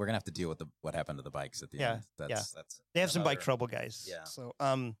gonna have to deal with what happened to the bikes at the end. That's they have some bike trouble, guys. Yeah.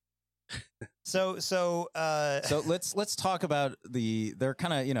 So let's talk about they're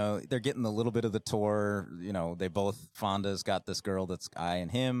kind of they're getting a little bit of the tour. They both, Fonda's got this girl that's eyeing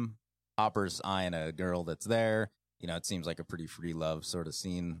him, Hopper's eyeing a girl that's there. It seems like a pretty free love sort of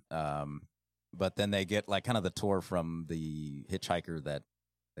scene. But then they get kind of the tour from the hitchhiker that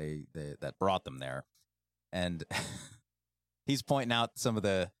that brought them there, and he's pointing out some of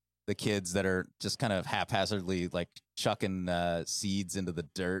the kids that are just kind of haphazardly chucking seeds into the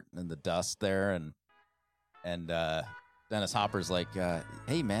dirt and the dust there, and Dennis Hopper's like,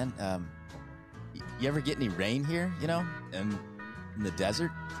 "Hey man, you ever get any rain here? And in the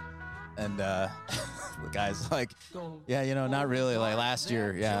desert?" And the guy's like, "Yeah, not really. Last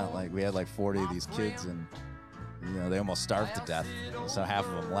year, we had 40 of these kids, and they almost starved to death. So half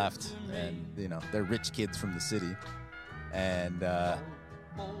of them left, and they're rich kids from the city, and I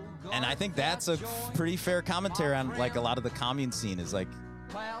think that's a pretty fair commentary on a lot of the commune scene is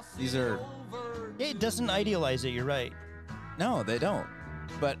these are. It doesn't idealize it. You're right. No, they don't.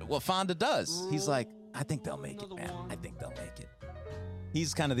 But what Fonda does, he's like, I think they'll make it, man. I think they'll make it.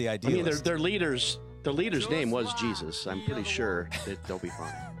 He's kind of the idealist. I mean, their leader's name was Jesus. I'm pretty sure that they'll be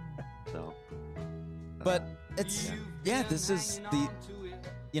fine. So, but it's this is the.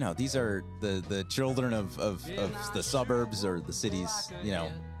 These are the children of the suburbs or the cities,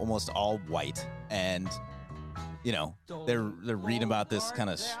 almost all white. And, they're reading about this kind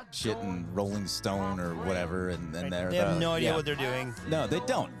of shit in Rolling Stone or whatever. And they have no idea what they're doing. No, they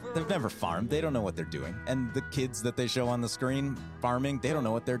don't. They've never farmed. They don't know what they're doing. And the kids that they show on the screen farming, they don't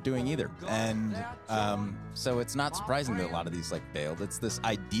know what they're doing either. And so it's not surprising that a lot of these failed. It's this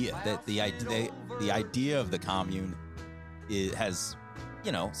idea that the idea of the commune has...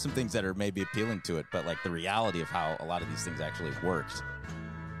 some things that are maybe appealing to it, but the reality of how a lot of these things actually worked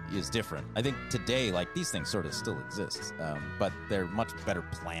is different. I think today, these things sort of still exist, but they're much better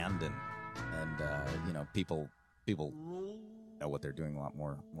planned, and people know what they're doing a lot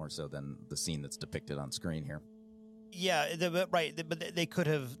more so than the scene that's depicted on screen here. Yeah, right. But they could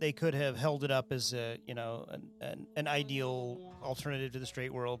have held it up as an ideal alternative to the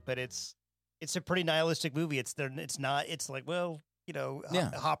straight world, but it's a pretty nihilistic movie. It's not. It's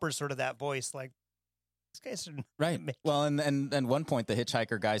Hopper's sort of that voice, these guys are right. Well, and one point the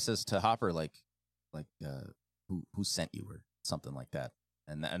hitchhiker guy says to Hopper, who sent you or something like that,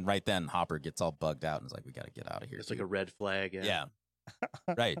 and right then Hopper gets all bugged out and is like, we got to get out of here. It's like a red flag. Yeah.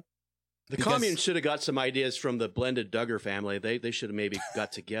 Right. The commune should have got some ideas from the blended Duggar family. They should have maybe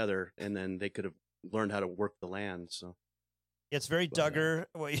got together, and then they could have learned how to work the land. So it's very Duggar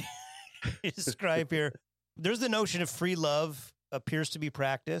what you describe here. There's the notion of free love appears to be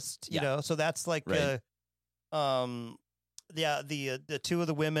practiced, so that's right. The two of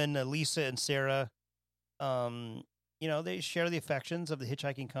the women, Lisa and Sarah, they share the affections of the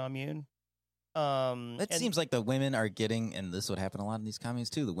hitchhiking commune. It seems like the women are getting, and this would happen a lot in these communes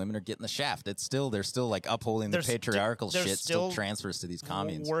too, the women are getting the shaft. They're still upholding the patriarchal shit, still transfers to these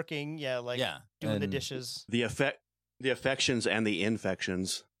communes. Working, doing the dishes. The affections and the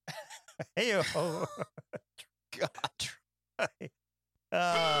infections. Hey, oh, God.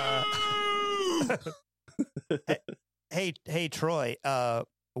 Hey, Troy.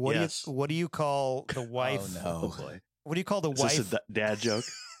 What do you call the wife? Oh, no. boy. What do you call the Is wife? this a dad joke?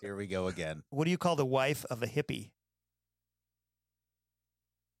 Here we go again. What do you call the wife of a hippie?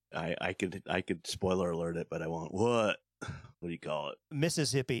 I could spoiler alert it, but I won't. What do you call it?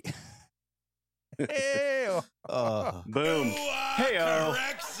 Mrs. Hippie. Ew. Oh. Boom. Hey-o.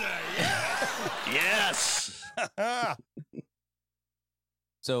 Correct, sir. Yes.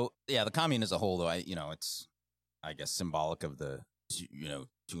 So yeah, the commune as a whole, though, it's, I guess, symbolic of the,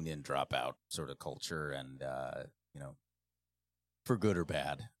 tune in, drop out sort of culture, and for good or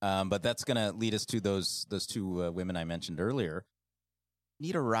bad. But that's going to lead us to those two women I mentioned earlier.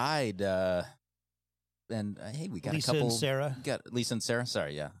 Need a ride, and hey, we got Lisa a couple. and Sarah. We got Lisa and Sarah.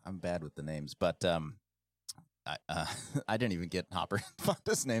 Sorry, yeah, I'm bad with the names, but I didn't even get Hopper and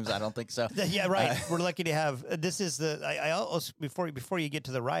Fonda's names. I don't think so. Yeah, right. We're lucky to have. This is the. I also before you get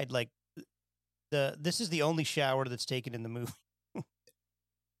to the ride, like this is the only shower that's taken in the movie.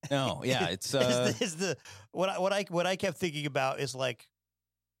 No, yeah, it's is the what I kept thinking about is like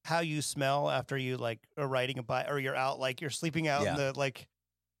how you smell after you like are riding a bike or you're out, like you're sleeping out in the like.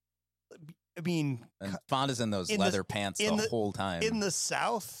 I mean, and Fonda's in those leather pants the whole time in the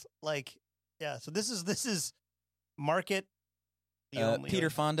South, like yeah. So this is Market. Peter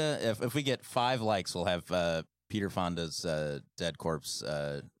Fonda. If we get 5 likes, we'll have Peter Fonda's dead corpse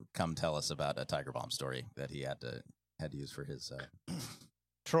come tell us about a Tiger Balm story that he had to use for his.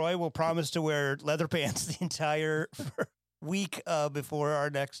 Troy will promise to wear leather pants the entire week before our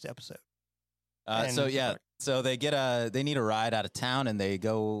next episode. So they need a ride out of town, and they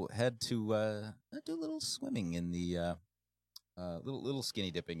head to do a little swimming in the little skinny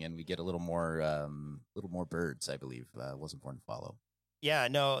dipping, and we get a little more birds, I believe. Was important to follow. Yeah,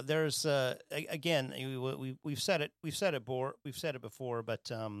 no, there's again we've said it before,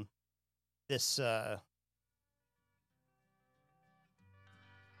 but this.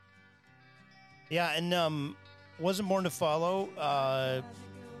 Yeah, and wasn't born to follow.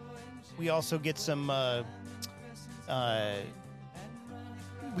 We also get some.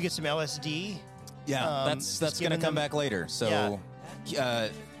 We get some LSD. Yeah, that's going to come back later. So,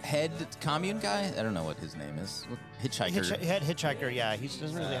 head commune guy. I don't know what his name is. Hitchhiker. Head hitchhiker. Yeah, he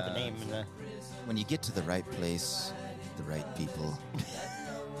doesn't really have a name. When you get to the right place, the right people,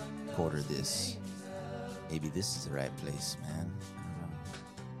 quarter this. Maybe this is the right place, man.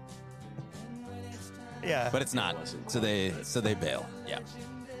 Yeah, but it's not. So they bail. Yeah.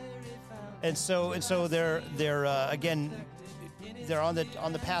 And so they're again they're on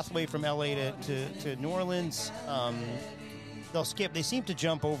the pathway from LA to New Orleans. They'll skip. They seem to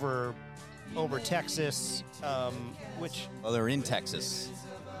jump over Texas, which they're in Texas.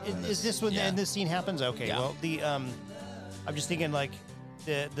 Is this when this scene happens? Okay. Yeah. Well, I'm just thinking like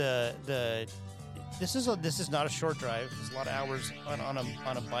the this is not a short drive. It's a lot of hours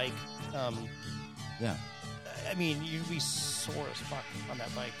on a bike. Yeah. I mean, you'd be sore as fuck on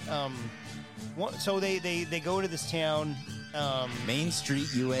that bike. So they go to this town. Main Street,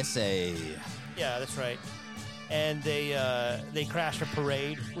 USA. Yeah, that's right. And they crash a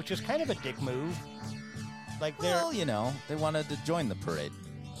parade, which is kind of a dick move. Like they wanted to join the parade.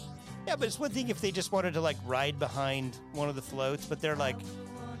 Yeah, but it's one thing if they just wanted to like ride behind one of the floats, but they're like,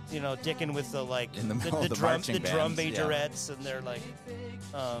 dicking with the like in the middle the drum majorettes, and they're like,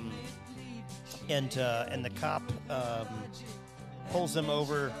 and the cop pulls them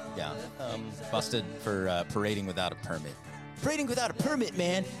over. Yeah, busted for parading without a permit. Parading without a permit,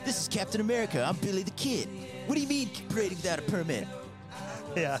 man. This is Captain America. I'm Billy the Kid. What do you mean parading without a permit?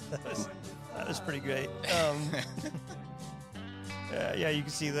 Yeah, that was pretty great. Yeah, you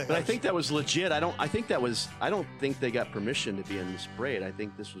can see that. But I think that was legit. I don't think they got permission to be in this parade. I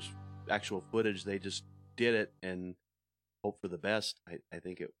think this was actual footage. They just did it and hope for the best. I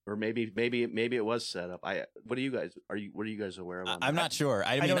think it, or maybe it was set up. What are you guys aware of? I'm not sure.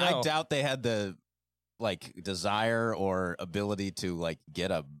 I mean, I doubt they had the desire or ability to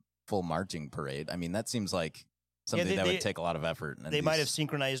get a full marching parade. I mean, that seems like something that would take a lot of effort. And they might have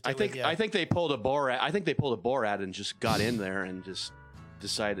synchronized. I think they pulled a Borat. I think they pulled a Borat and just got in there and just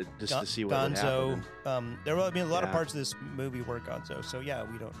decided to see what would happen. There were a lot of parts of this movie were Gonzo. So yeah,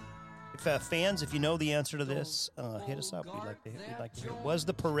 we don't. If fans, if you know the answer to this, hit us up. We'd like to hear. Was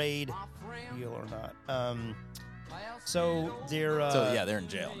the parade real or not? So they're they're in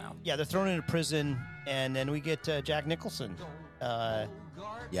jail now. Yeah, they're thrown into prison, and then we get Jack Nicholson.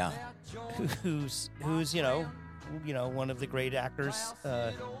 Who's one of the great actors.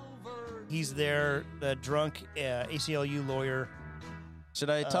 He's there, the drunk ACLU lawyer. Should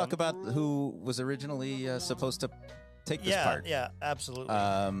I talk about who was originally supposed to take this part? Yeah, absolutely.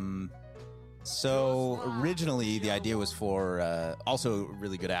 So originally, the idea was for also a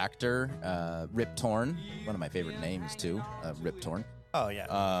really good actor, Rip Torn, one of my favorite names too, Rip Torn. Oh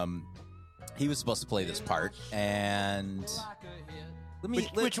yeah. He was supposed to play this part, and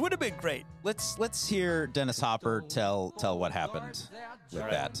which would have been great. Let's hear Dennis Hopper tell what happened with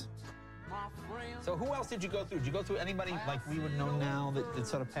that. So who else did you go through? Did you go through anybody like we would know now that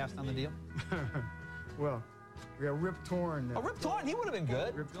sort of passed on the deal? Well, we got Rip Torn. Rip Torn, he would have been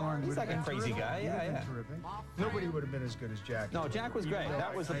good. Rip Torn, he's like a crazy terrific. guy. Yeah. Terrific. Nobody would have been as good as Jack. No, Jack was great.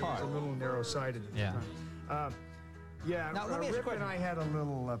 That was the part. I was a little narrow-sighted at the time. Now, let me ask you a question. And I had a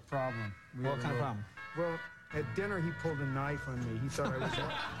little problem. What kind of problem? Well, at dinner, he pulled a knife on me. He thought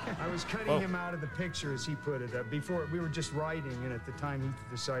I was cutting him out of the picture, as he put it. Before, we were just writing, and at the time, he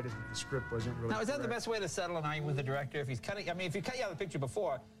decided that the script wasn't really Now, is that correct. the best way to settle an argument with the director? If he's cutting, I mean, if he cut you out of the picture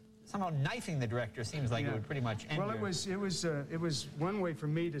before, somehow knifing the director seems like it would pretty much end Well, it was one way for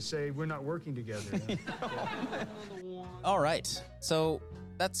me to say we're not working together. All right, so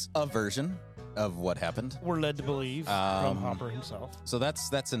that's a version of what happened. We're led to believe from Hopper himself. So that's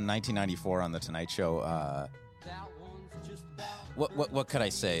in 1994 on the Tonight Show. What could I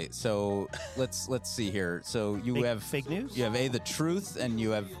say? So let's see here. So you have fake news. You have A, the truth, and you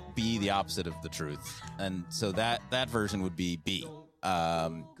have B, the opposite of the truth. And so that version would be B.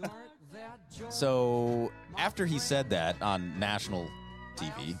 So after he said that on national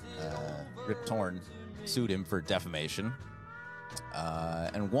TV, Rip Torn sued him for defamation.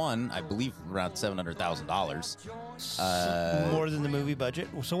 And won, I believe, around $700,000. More than the movie budget.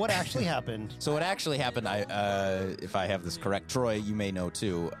 So what actually happened? So what actually happened, if I have this correct, Troy, you may know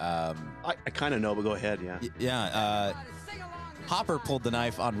too. I kind of know, but go ahead, yeah. Hopper pulled the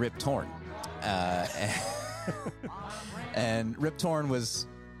knife on Rip Torn. And Rip Torn was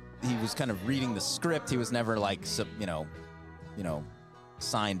kind of reading the script. He was never like,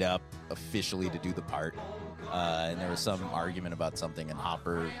 signed up officially to do the part. And there was some argument about something, and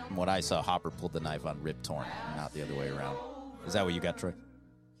Hopper, from what I saw, Hopper pulled the knife on Rip Torn, not the other way around. Is that what you got, Troy?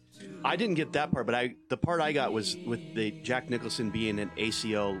 I didn't get that part, but the part I got was with the Jack Nicholson being an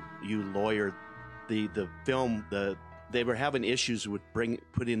ACLU lawyer. The film, they were having issues with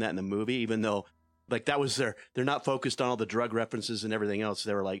putting that in the movie, even though like that was they're not focused on all the drug references and everything else.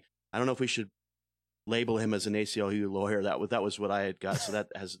 They were like, I don't know if we should label him as an ACLU lawyer. That was what I had got. So that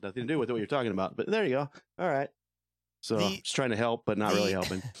has nothing to do with what you're talking about. But there you go. All right. So just trying to help, but not really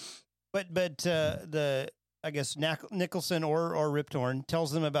helping. But I guess Nicholson or Rip Torn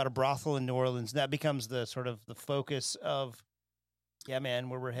tells them about a brothel in New Orleans. That becomes the sort of the focus of, yeah, man,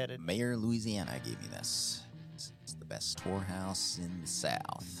 where we're headed. Mayor Louisiana gave me this. It's the best whorehouse in the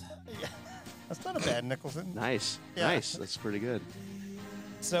South. Yeah, that's not a bad Nicholson. Nice. Yeah. Nice. That's pretty good.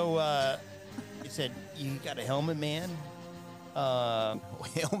 So he said, "You got a helmet, man?"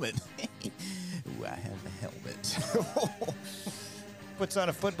 Helmet. Ooh, I have a helmet. Puts on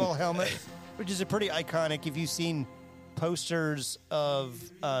a football helmet, which is a pretty iconic. If you've seen posters of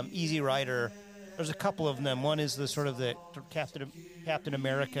Easy Rider, there's a couple of them. One is the sort of the Captain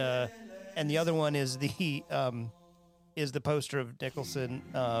America, and the other one is the poster of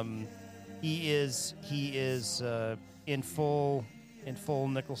Nicholson. He is in full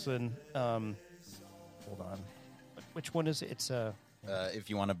Nicholson. Hold on, which one is it? It's If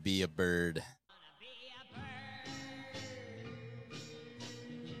You Want to Be a Bird.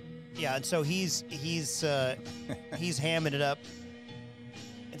 Yeah, and so he's hamming it up.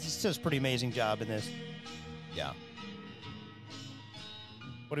 He does a pretty amazing job in this. Yeah.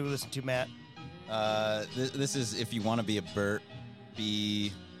 What do we listen to, Matt? This is If You Want to Be a Bird. If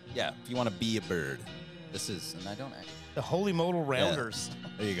You Want to Be a Bird. This is, and I don't actually. The Holy Modal Rounders. Yeah.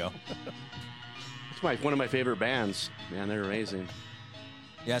 There you go. It's one of my favorite bands. Man, they're amazing.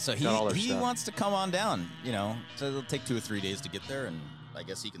 Yeah, so he stuff. wants to come on down, so it'll take 2 or 3 days to get there, and I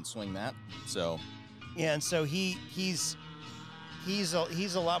guess he can swing that. So yeah, and so he's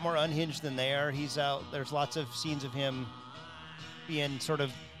a lot more unhinged than they are. He's out. There's lots of scenes of him being sort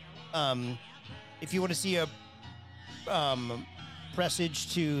of, if you want to see a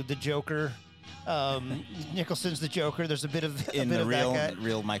presage to the Joker, Nicholson's the Joker. There's a bit of in the that guy.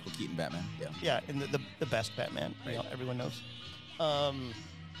 real Michael Keaton Batman. Yeah, in the best Batman. Right. Everyone knows.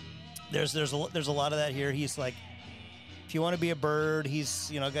 There's a lot of that here. He's like, if you want to be a bird, he's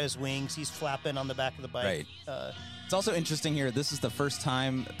got his wings. He's flapping on the back of the bike. Right. It's also interesting here. This is the first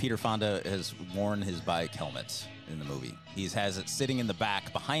time Peter Fonda has worn his bike helmet in the movie. He has it sitting in the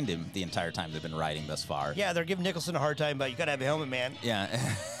back behind him the entire time they've been riding thus far. Yeah, they're giving Nicholson a hard time, but you got to have a helmet, man.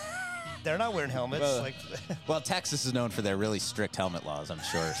 Yeah. They're not wearing helmets. Well, Texas is known for their really strict helmet laws, I'm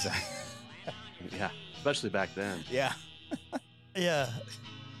sure. So. Yeah, especially back then. Yeah. Yeah.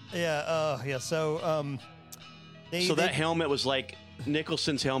 Yeah. Yeah. So, that helmet was like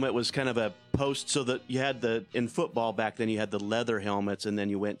Nicholson's helmet was kind of a post. So that you had in football back then, you had the leather helmets, and then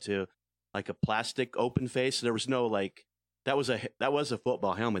you went to like a plastic open face. There was no like that was a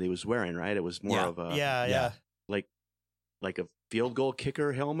football helmet he was wearing, right? It was more of a like a field goal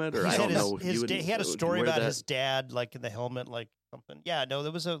kicker helmet, or I don't know. He had a story about his dad, like in the helmet, like something. Yeah, no,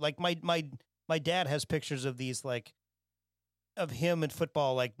 there was my dad has pictures of these, like of him in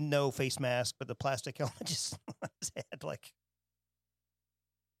football, like no face mask, but the plastic helmet just on his head, like.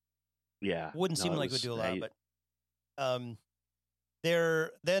 Yeah, wouldn't seem like it would do a lot, but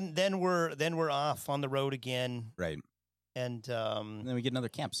then we're off on the road again, right? And then we get another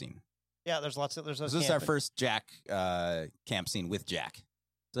camp scene. Yeah, there's this is our first Jack camp scene with Jack.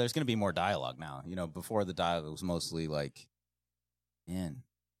 So there's going to be more dialogue now. You know, before the dialogue was mostly like, man,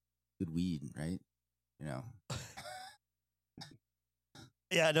 good weed, right? You know.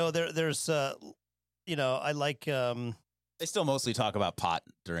 Yeah, no, there's you know, I like they still mostly talk about pot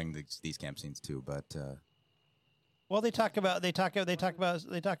during these camp scenes too, but well, they talk about a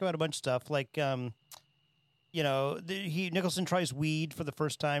bunch of stuff, like you know, Nicholson tries weed for the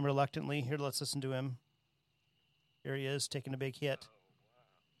first time reluctantly. Here, let's listen to him. Here he is taking a big hit.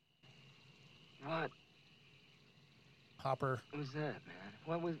 What? Hopper. What was that,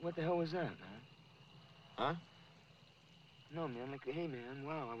 man? What the hell was that, man? Huh? No, man. Like, hey, man.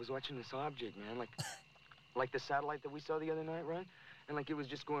 Wow, I was watching this object, man. Like the satellite that we saw the other night, right? And like it was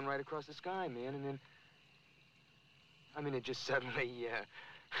just going right across the sky, man. And then, I mean, it just suddenly,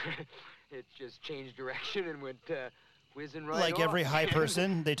 it just changed direction and went whizzing right like off. Every high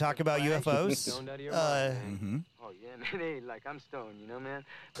person, they talk about UFOs. Stoned out of your mind, man. Oh, yeah, man. Hey, like, I'm stoned, you know, man?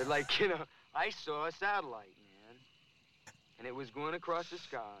 But, like, you know, I saw a satellite, man. And it was going across the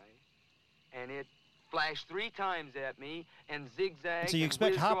sky. And it flashed 3 times at me and zigzagged. So you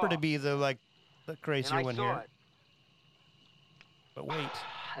expect Hopper to be the crazier one here. It. But wait.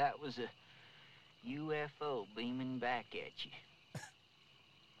 That was a UFO beaming back at you.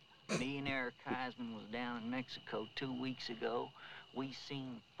 Me and Eric Heisman was down in Mexico 2 weeks ago. We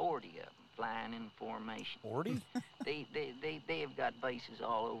seen 40 of them flying in formation. 40? They have got bases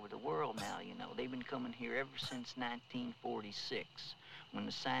all over the world now, you know. They've been coming here ever since 1946, when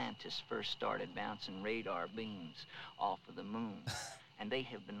the scientists first started bouncing radar beams off of the moon. And they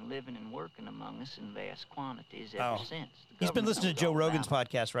have been living and working among us in vast quantities ever since. He's been listening to Joe Rogan's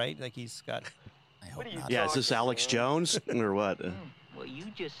podcast, right? Like he's got... I hope not. Yeah, is this Alex Jones or what? Well, you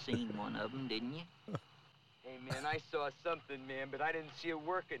just seen one of them, didn't you? Hey, man, I saw something, man, but I didn't see it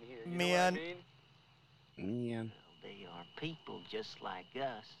working here. You man. know what I mean? Man. Well, they are people just like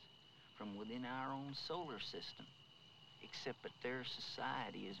us from within our own solar system, except that their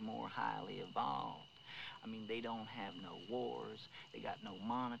society is more highly evolved. I mean, they don't have no wars. They got no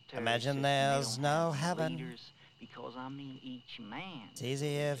monetary Imagine system. there's no heaven. Leaders, because, I mean, each man. It's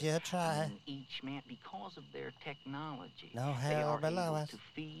easy if you try. I mean, each man, because of their technology, no they hell are below able us. to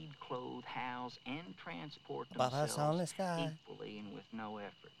feed, clothe, house, and transport Above us on the themselves sky. equally and with no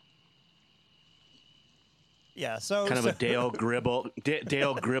effort. Yeah, so... Kind of a Dale Gribble,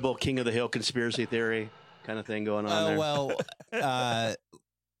 King of the Hill conspiracy theory kind of thing going on there. Well,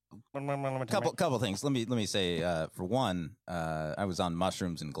 couple things. Let me say, for one, I was on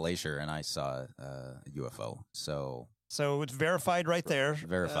mushrooms in Glacier and I saw a UFO. So it's verified right there.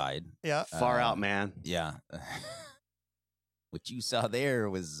 Verified. Yeah. Far out, man. Yeah. What you saw there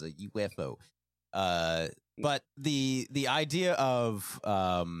was a UFO. But the idea of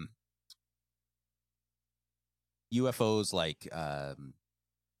UFOs, like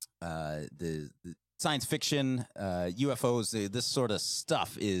the science fiction, UFOs, this sort of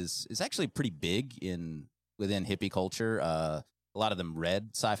stuff is actually pretty big within hippie culture. A lot of them read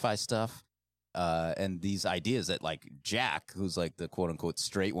sci-fi stuff, and these ideas that, like, Jack, who's like the quote unquote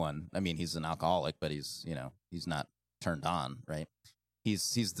straight one. I mean, he's an alcoholic, but he's not turned on, right?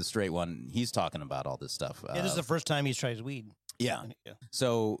 He's the straight one. He's talking about all this stuff. Yeah, this is the first time he's tried weed. Yeah.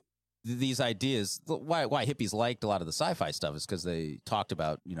 So these ideas, why hippies liked a lot of the sci-fi stuff is because they talked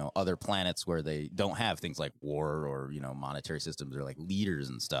about, other planets where they don't have things like war or, monetary systems or like leaders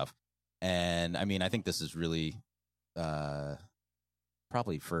and stuff. And I mean, I think this is really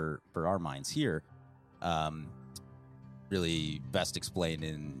probably for our minds here, really best explained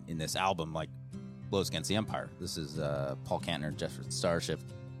in this album, like Blows Against the Empire. This is Paul Kantner, Jefferson Starship.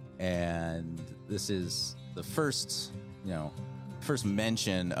 And this is the first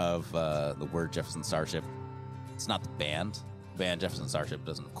mention of the word Jefferson Starship. It's not the band. The band Jefferson Starship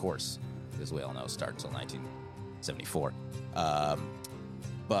doesn't, of course, as we all know, start until 1974.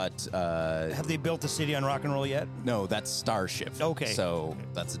 But have they built a city on rock and roll yet? No, that's Starship. Okay. So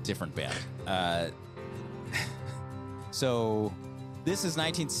that's a different band. So this is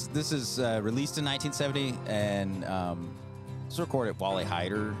released in 1970, and it's recorded at Wally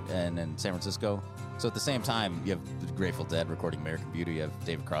Heider and in San Francisco. So at the same time, you have the Grateful Dead recording American Beauty. You have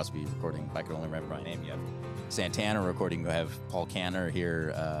David Crosby recording If I Could Only Remember My Name. You have Santana recording. You have Paul Kanner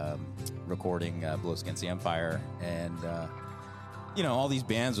here recording Blows Against the Empire. And, all these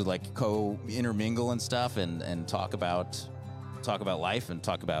bands would like intermingle and stuff and talk about life and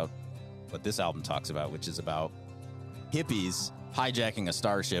talk about what this album talks about, which is about hippies hijacking a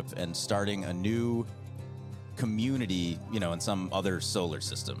starship and starting a new community, in some other solar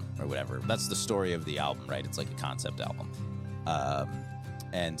system or whatever. That's the story of the album, right? It's like a concept album.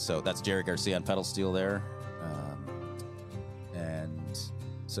 And so that's Jerry Garcia on pedal steel there. And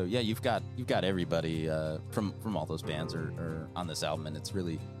so, yeah, you've got everybody from all those bands are on this album. And it's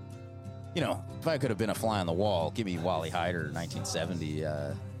really, if I could have been a fly on the wall, give me Wally Heider 1970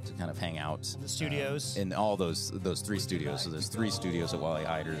 to kind of hang out. The studios. In all those 3 studios. So there's 3 studios at Wally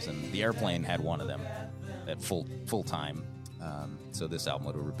Heider's, and the Airplane had one of them at full time. So this album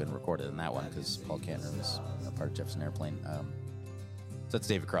would have been recorded in that one because Paul Kantner was part of Jefferson Airplane. So that's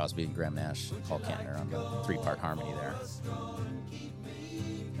David Crosby and Graham Nash and Paul Kantner on the 3-part harmony there.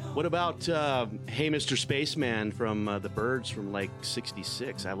 What about Hey Mr. Spaceman from the Byrds from like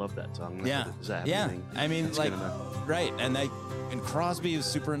 66? I love that song. Yeah. Does that have yeah. anything? I mean, It's like, gonna- right. And Crosby is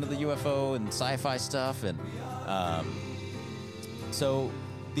super into the UFO and sci-fi stuff. And so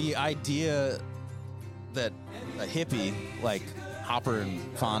the idea that a hippie like Hopper and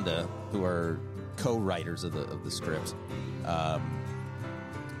Fonda, who are co-writers of the script,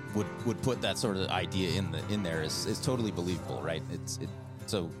 would put that sort of idea in there is totally believable, right?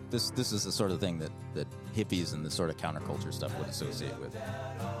 So this is the sort of thing that hippies and the sort of counterculture stuff would associate with. And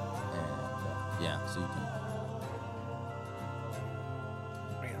yeah, so you can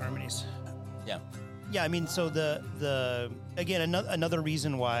Great harmonies. Yeah. Yeah, I mean, so the again another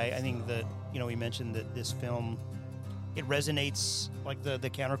reason why I think that we mentioned that this film, it resonates, like the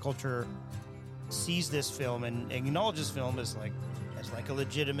counterculture sees this film and acknowledges film as like a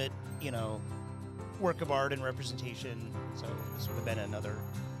legitimate work of art and representation. So this would have been another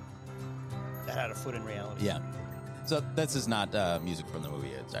that had a foot in reality. Yeah. So this is not music from the movie.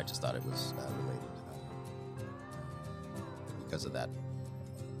 I just thought it was related to that because of that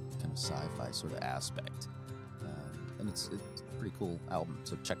kind of sci-fi sort of aspect. And it's a pretty cool album,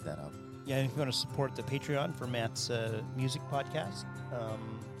 so check that out. Yeah, and if you want to support the Patreon for Matt's music podcast,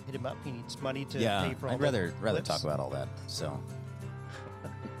 hit him up. He needs money to pay for all I'd rather clips. talk about all that. So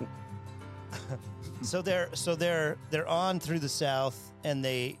So they're on through the South, and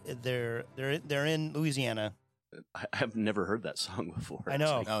they're in Louisiana. I've never heard that song before. I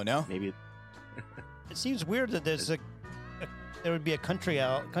know. It's Oh no. Maybe It seems weird that there would be a country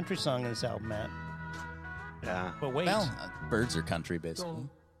song in this album, Matt. Yeah. But wait, Well, Birds are country, basically.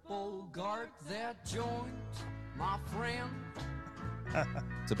 Bogart that joint, my friend.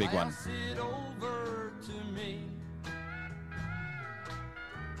 It's a big one. Pass it over to me.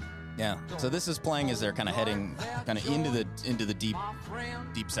 Yeah. So this is playing as they're kind of heading into the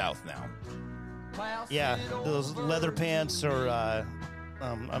deep South now. yeah, those leather pants are.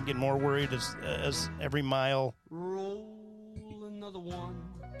 I'm getting more worried as every mile. Roll another one.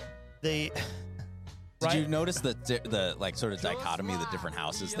 They. Did you notice the like sort of dichotomy of the different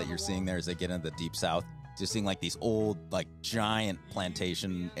houses that you're seeing there as they get into the deep South? Just seeing like these old, like giant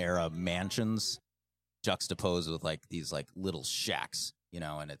plantation era mansions juxtaposed with like these like little shacks,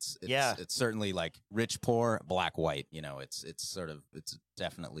 and it's certainly like rich, poor, black, white. It's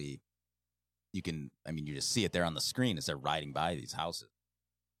definitely you just see it there on the screen as they're riding by these houses.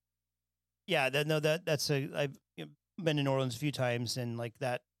 Yeah, I've been to New Orleans a few times, and like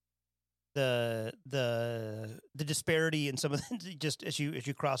that. The disparity in some of the, just as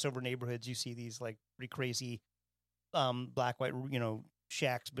you cross over neighborhoods, you see these like pretty crazy black white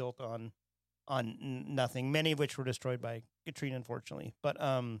shacks built on nothing, many of which were destroyed by Katrina, unfortunately. But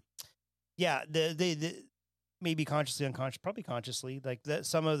yeah, they maybe consciously, unconsciously, probably consciously, like that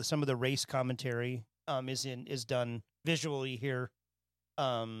some of the race commentary is done visually here.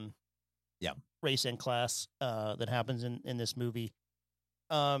 Yeah, race and class that happens in this movie.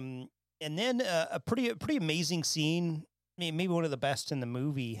 And then a pretty amazing scene, maybe one of the best in the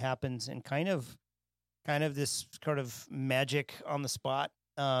movie, happens, and kind of this sort of magic on the spot.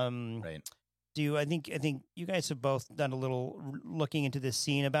 Right. I think you guys have both done a little looking into this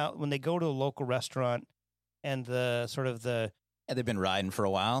scene about when they go to a local restaurant and the sort of the. Yeah, they've been riding for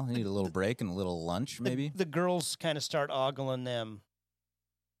a while. They need a little break and a little lunch, maybe. The girls kind of start ogling them.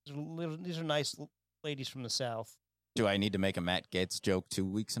 These are nice ladies from the South. Do I need to make a Matt Gaetz joke 2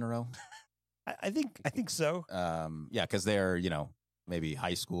 weeks in a row? I think so. Yeah, because they're maybe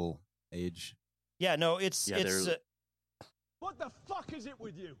high school age. Yeah, no, it's What the fuck is it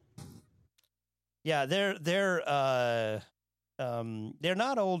with you? Yeah, they're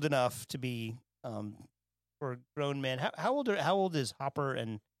not old enough to be for grown men. How old is Hopper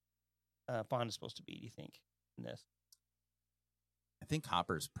and Fonda supposed to be? Do you think in this? I think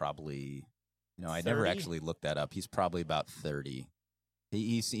Hopper's probably. I 30? never actually looked that up. He's probably about 30.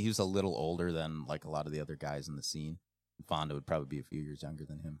 He was a little older than like a lot of the other guys in the scene. Fonda would probably be a few years younger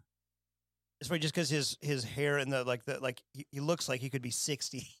than him. It's funny just because his hair and he looks like he could be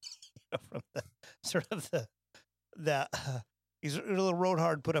 60 from the sort of he's a little road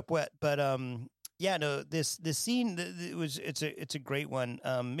hard, put up wet. But yeah, no, this scene it's a great one.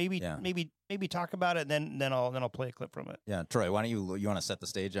 Maybe talk about it, and then I'll play a clip from it. Yeah, Troy, why don't you want to set the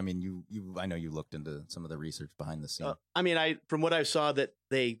stage? I mean, I know you looked into some of the research behind the scene. I mean, from what I saw, that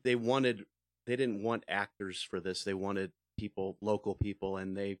they didn't want actors for this. They wanted local people,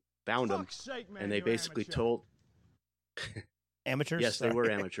 and they found them, and they basically told amateurs. Yes, they were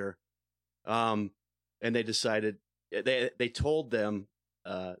amateur. And they decided they told them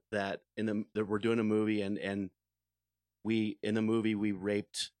that that we're doing a movie, and in the movie we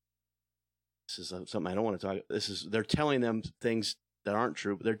raped. This is something I don't want to talk. They're telling them things that aren't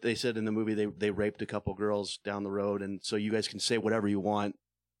true. But they said in the movie they raped a couple girls down the road, and so you guys can say whatever you want,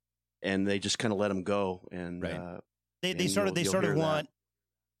 and they just kind of let them go. And right. They sort of want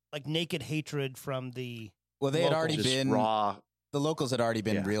like naked hatred from the. Well, they had already just been raw. The locals had already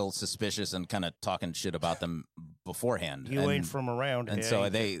been real suspicious and kind of talking shit about them beforehand. You ain't from around. And so I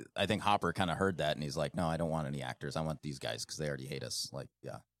think Hopper kind of heard that, and he's like, "No, I don't want any actors. I want these guys because they already hate us." Like,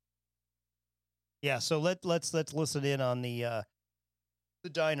 yeah. Yeah, so let's listen in on the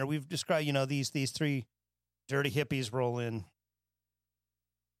diner. We've described, these three dirty hippies roll in.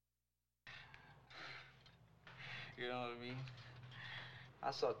 You know what I mean? I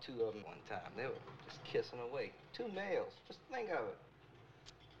saw two of them one time. They were just kissing away. Two males. Just think of it.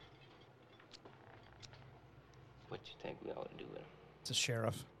 What you think we ought to do with them? It's a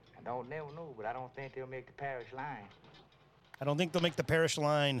sheriff. I don't never know, but I don't think they'll make the parish line. I don't think they'll make the parish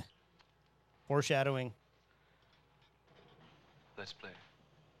line. Foreshadowing. Let's play.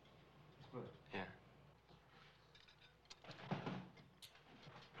 Yeah.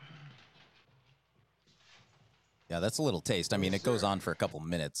 Yeah, that's a little taste. I mean, it goes on for a couple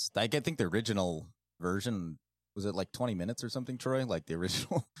minutes. I think the original version, was it like 20 minutes or something, Troy? Like the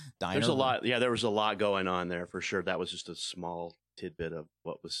original diner? There's a lot. Yeah, there was a lot going on there for sure. That was just a small tidbit of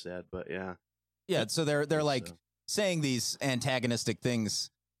what was said, but yeah. Yeah, so they're like saying these antagonistic things,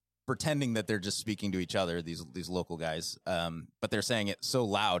 pretending that they're just speaking to each other, these local guys. But they're saying it so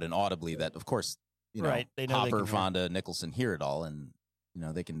loud and audibly that, of course, right. They know Hopper, Fonda, Nicholson hear it all, and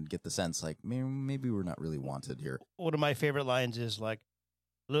they can get the sense like maybe we're not really wanted here. One of my favorite lines is like,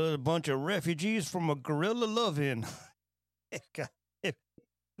 "A bunch of refugees from a guerrilla love-in."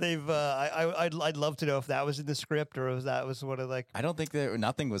 They've. I'd love to know if that was in the script or if that was one of like. I don't think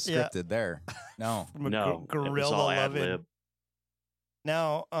nothing was scripted there. No, no, guerrilla it was all love-in. ad-lib.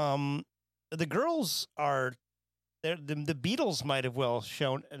 Now, the girls are the Beatles might have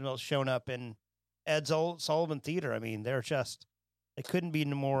shown up in Ed Sullivan Theater. I mean, they couldn't be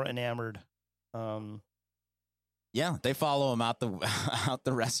more enamored. Yeah, they follow him out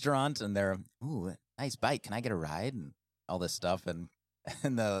the restaurant, and they're, "Ooh, nice bike. Can I get a ride?" and all this stuff, and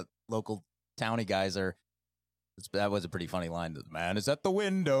the local towny guys are. That was a pretty funny line. The man is at the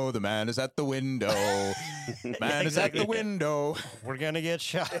window. The man is at the window. Man is at the window. We're gonna get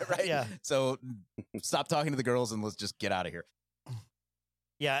shot. Right? Yeah. So stop talking to the girls and let's just get out of here.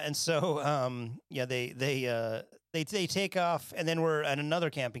 Yeah, and so they take off, and then we're at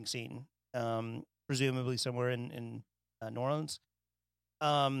another camping scene, presumably somewhere in New Orleans.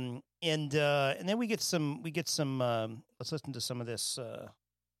 And then we get some. Let's listen to some of this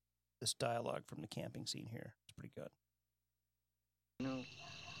dialogue from the camping scene here. It's pretty good.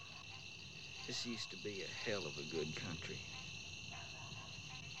 This used to be a hell of a good country.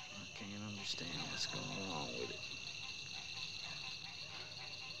 I can't understand what's going on with it.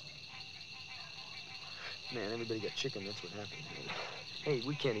 Man, everybody got chicken. That's what happened. Hey,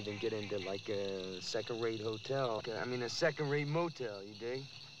 we can't even get into like a second-rate hotel. I mean, a second-rate motel. You dig?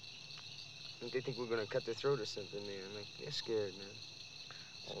 They think we're gonna cut their throat or something, man. Like they're scared, man.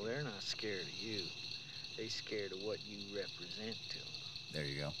 Oh, they're not scared of you. They scared of what you represent to them. There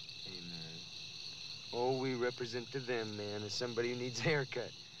you go. Hey, man. All we represent to them, man, is somebody who needs a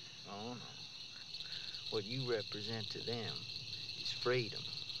haircut. Oh, no. What you represent to them is freedom.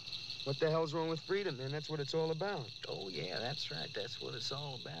 What the hell's wrong with freedom, man? That's what it's all about. Oh, yeah, that's right. That's what it's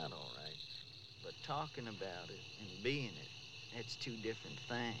all about, all right. But talking about it and being it, that's two different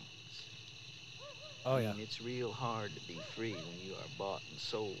things. Oh, yeah. I mean, it's real hard to be free when you are bought and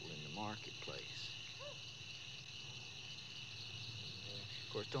sold in the marketplace.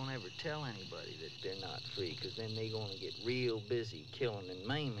 Of course, don't ever tell anybody that they're not free, because then they're going to get real busy killing and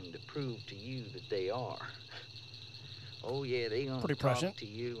maiming to prove to you that they are. Oh, yeah, they're going to talk to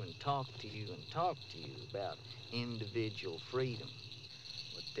you and talk to you and talk to you about individual freedom.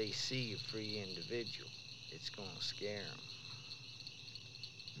 What they see a free individual, it's going to scare them.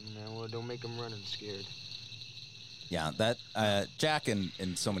 No, well, don't make them running scared. Yeah, that Jack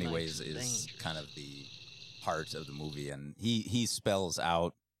in so many ways is kind of the heart of the movie, and he spells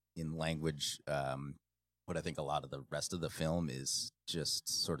out in language what I think a lot of the rest of the film is just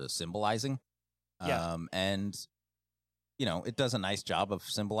sort of symbolizing. Yeah. And you know, it does a nice job of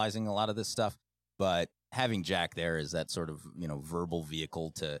symbolizing a lot of this stuff, but having Jack there is that sort of, you know, verbal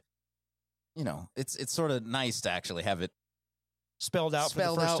vehicle to, you know, it's sort of nice to actually have it spelled out for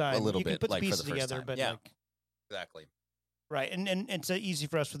the first time. A little you bit, can put like the pieces for the first together, time. but Yeah, like, exactly. Right, and it's easy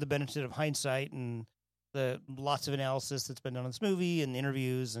for us with the benefit of hindsight and the lots of analysis that's been done on this movie and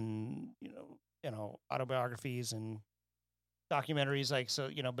interviews and you know autobiographies and documentaries, like, so,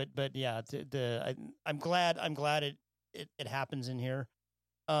 you know, but yeah, I'm glad it happens in here,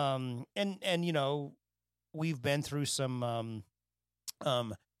 and you know, we've been through some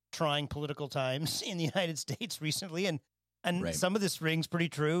trying political times in the United States recently, and Right. some of this rings pretty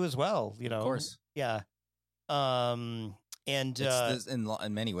true as well, you know. Of course. Yeah. And it's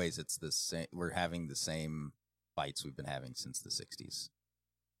in many ways, it's the same. We're having the same fights we've been having since the 60s.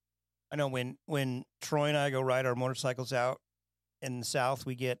 I know when Troy and I go ride our motorcycles out in the South,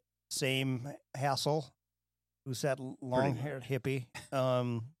 we get same hassle. Who's that long-haired hippie?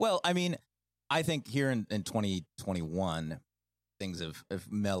 Well, I mean, I think here in 2021, things have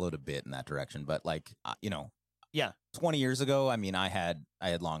mellowed a bit in that direction. But like, you know, yeah, 20 years ago, I mean, I had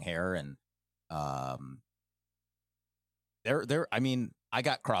long hair, and I mean, I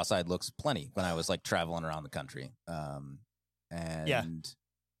got cross-eyed looks plenty when I was like traveling around the country. And yeah,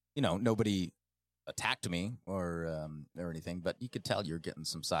 you know, nobody attacked me or anything, but you could tell you're getting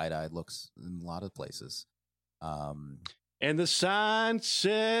some side-eyed looks in a lot of places. And the sign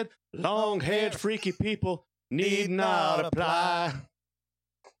said, long-haired freaky people need not apply.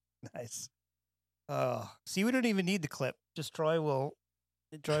 Nice. See, we don't even need the clip. Just Troy will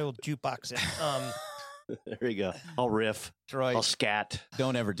jukebox it. There you go. I'll riff. Troy, I'll scat.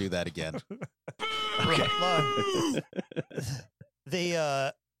 Don't ever do that again. Okay. They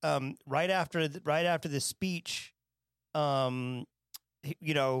right after the speech, you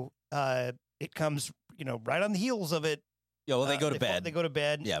know, it comes, you know, right on the heels of it. Yeah, well, they go to bed. They go to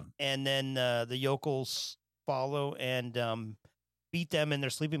bed. Yeah, and then the yokels follow and beat them in their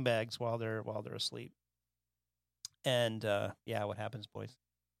sleeping bags while they're asleep. And yeah, what happens, boys?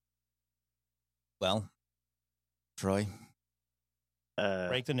 Well, Troy,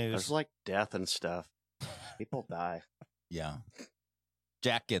 break the news. There's like death and stuff. People die. Yeah,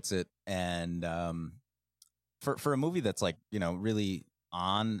 Jack gets it, and for a movie that's like, you know, really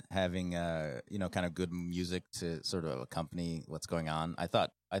on having you know, kind of good music to sort of accompany what's going on, I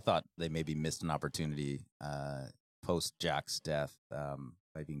thought they maybe missed an opportunity post Jack's death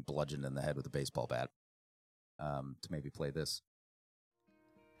by being bludgeoned in the head with a baseball bat to maybe play this.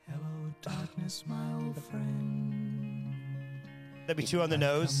 Hello, darkness, my old friend. That'd be too on the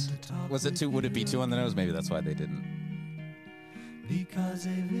nose. Was it too? Would it be too on the nose? Maybe that's why they didn't. Because a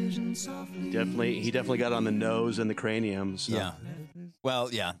vision softly. He definitely got on the nose and the cranium. So. Yeah. Well,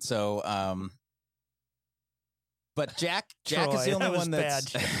 yeah. So, but Jack Troy, is the only one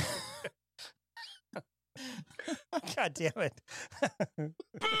that's. Bad. God damn it.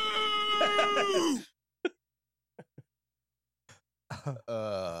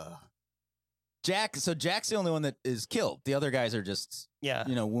 Jack's the only one that is killed. The other guys are just, yeah,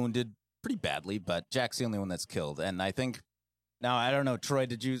 you know, wounded pretty badly, but Jack's the only one that's killed. And I think, now I don't know, Troy,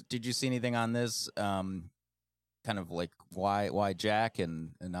 did you see anything on this? Kind of like why Jack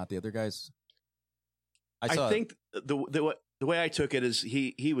and not the other guys? I think the way I took it is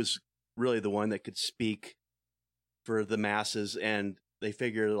he was really the one that could speak for the masses, and they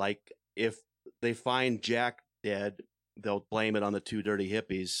figure, like, if they find Jack dead, they'll blame it on the two dirty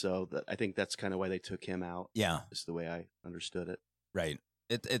hippies. So I think that's kind of why they took him out. Yeah, is the way I understood it. Right.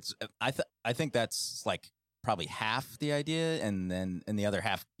 I think that's like probably half the idea, and then in the other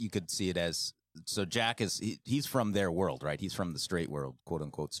half you could see it as, so Jack he's from their world, right? He's from the straight world, quote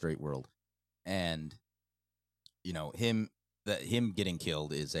unquote straight world, and you know, him that him getting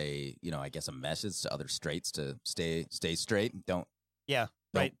killed is a, I guess a message to other straights to stay straight. Don't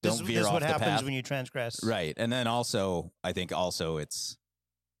right. Don't This veer is off what the happens path. when you transgress. Right. And then also, I think also it's,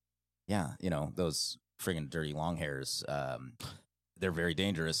 those friggin' dirty long hairs, they're very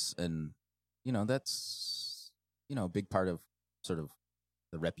dangerous. And, that's, a big part of sort of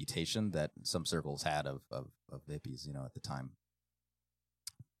the reputation that some circles had of hippies, at the time.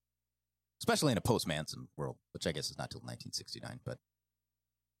 Especially in a post-Manson world, which I guess is not till 1969, but.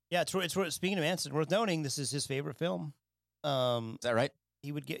 Yeah, it's speaking of Manson, worth noting this is his favorite film. Is that right?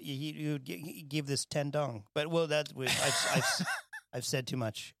 He would give this 10 dong, but I've said too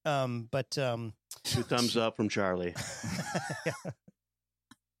much. 2 thumbs up from Charlie.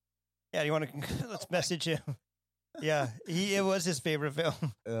 Yeah, you want to let's message him. Yeah, it was his favorite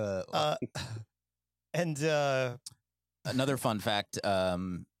film. And another fun fact: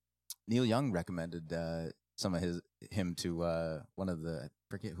 Neil Young recommended some of him to one of the, I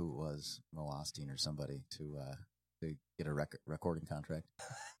forget who it was, Noel Austin or somebody, to get a recording contract.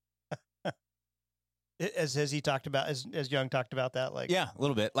 As he talked about, as Young talked about that, like a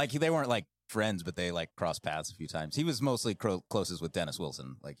little bit. Like they weren't like friends, but they like crossed paths a few times. He was mostly closest with Dennis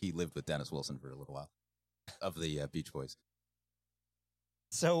Wilson. Like he lived with Dennis Wilson for a little while, of the Beach Boys.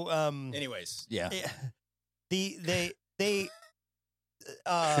 So, anyways, yeah. They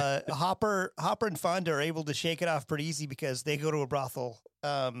Hopper and Fonda are able to shake it off pretty easy because they go to a brothel.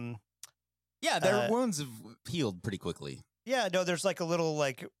 Yeah, their wounds have healed pretty quickly. Yeah, no, there's like a little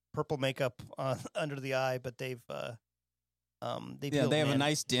like purple makeup under the eye, but they have a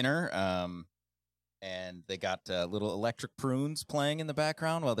nice dinner. And they got little electric prunes playing in the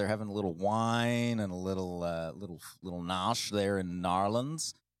background while they're having a little wine and a little nosh there in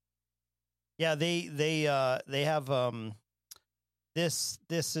Narlands. Yeah, they have this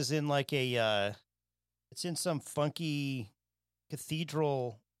is in like a it's in some funky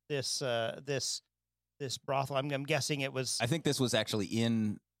cathedral. This brothel. I'm guessing it was. I think this was actually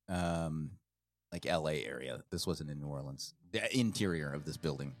in like L.A. area. This wasn't in New Orleans. The interior of this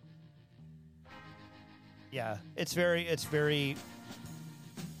building. Yeah, it's really crazy.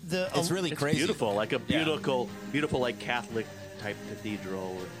 It's beautiful, like a beautiful like Catholic type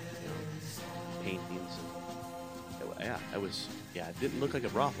cathedral with paintings. It didn't look like a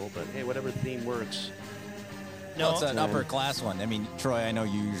brothel, but hey, whatever theme works. No, it's an upper class one. I mean, Troy, I know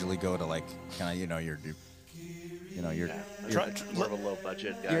you usually go to like kind of you're more of a low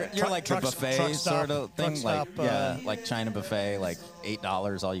budget guy. You're like the buffet sort of thing, like stop, like China buffet, like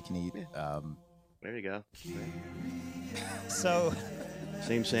 $8 all you can eat. There you go. So,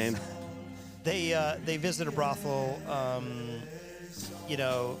 same. They visit a brothel. A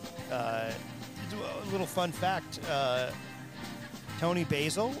little fun fact: Tony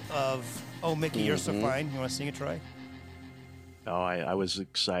Basil of "Oh Mickey, You're So Fine." You want to sing it, Troy? Oh, I was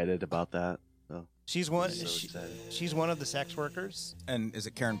excited about that. Oh, she's one. She's one of the sex workers. And is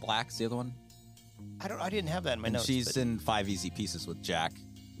it Karen Black's the other one? I didn't have that in my notes. She's in 5 Easy Pieces with Jack,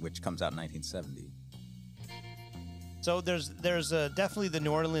 which comes out in 1970. So there's definitely the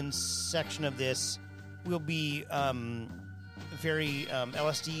New Orleans section of this will be very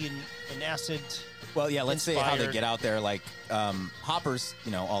LSD and acid. Well, yeah, let's say how they get out there. Like Hopper's,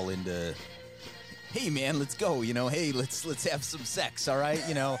 all into, hey man, let's go. Hey, let's have some sex. All right,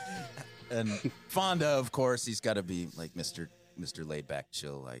 And Fonda, of course, he's got to be like Mr. Laid Back,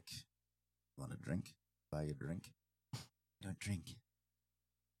 chill. Like, want a drink? Buy a drink. Don't drink.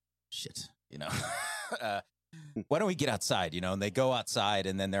 Shit, why don't we get outside, and they go outside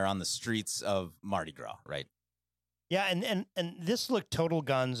and then they're on the streets of Mardi Gras, right? Yeah, and this looked total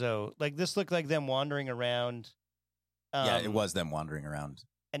gonzo. Like this looked like them wandering around. Yeah, it was them wandering around.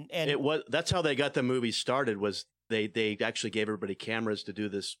 And that's how they got the movie started, was they actually gave everybody cameras to do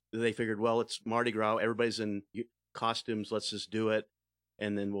this. They figured, well, it's Mardi Gras, everybody's in costumes, let's just do it,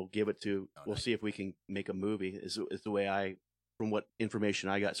 and then we'll see if we can make a movie, is the way from what information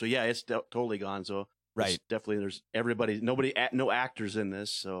I got. So yeah, it's totally gonzo. Right. It's definitely, no actors in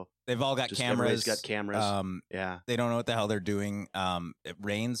this, so they've all got just cameras. Everybody's got cameras. Yeah. They don't know what the hell they're doing. It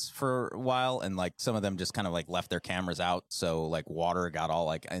rains for a while, and like some of them just kind of like left their cameras out, so like water got all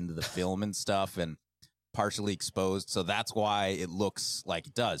like into the film and stuff, and partially exposed. So that's why it looks like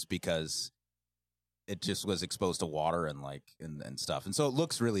it does, because it just was exposed to water and like and stuff, and so it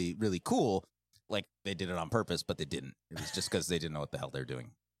looks really, really cool. Like they did it on purpose, but they didn't. It was just because they didn't know what the hell they're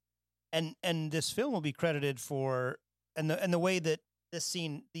doing. And this film will be credited for the way that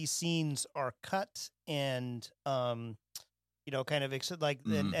these scenes are cut and kind of like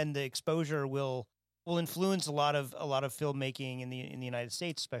and the exposure will influence a lot of filmmaking in the United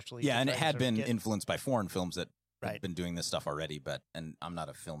States, especially. Yeah, and it had been influenced by foreign films that I've been doing this stuff already, and I'm not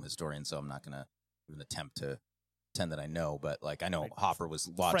a film historian, so I'm not going to even attempt to pretend that I know. But like I know Hopper was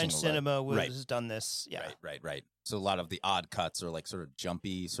watching French cinema has done this. Yeah, right. So a lot of the odd cuts or like sort of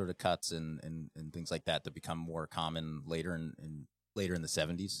jumpy sort of cuts and things like that become more common later in the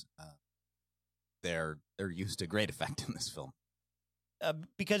 70s. They're used to great effect in this film.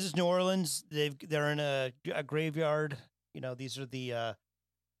 Because it's New Orleans, they're in a graveyard. You know, these are the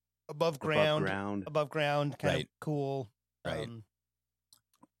above ground kind of cool. Right.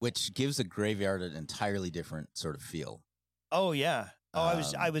 Which gives a graveyard an entirely different sort of feel. Oh yeah. Oh,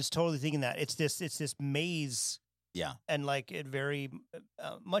 I was totally thinking that it's this maze. Yeah. And like it very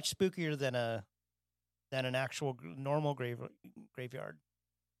much spookier than an actual normal graveyard.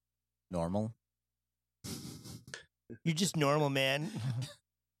 Normal. You're just normal, man.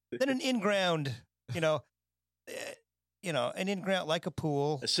 Then an in-ground, an in-ground like a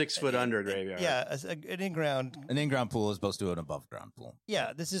pool, a 6 foot under graveyard. Yeah, an in-ground. An in-ground pool is opposed to an above-ground pool.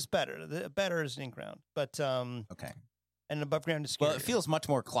 Yeah, this is better. The better is an in-ground, but okay. And an above-ground is scary. Well, it feels much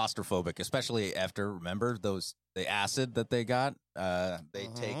more claustrophobic, especially after remember the acid that they got. They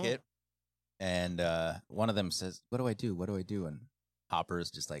take it, and one of them says, "What do I do? What do I do?" And Hopper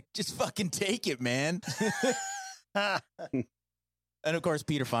is just like, "Just fucking take it, man." And of course,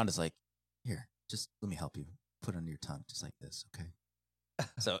 Peter Fonda's like, "Here, just let me help you. Put it under your tongue, just like this, okay?"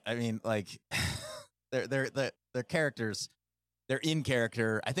 So I mean, like, they're characters. They're in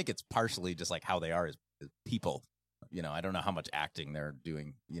character. I think it's partially just like how they are as people. You know, I don't know how much acting they're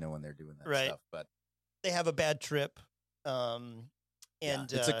doing. You know, when they're doing that stuff, but they have a bad trip. And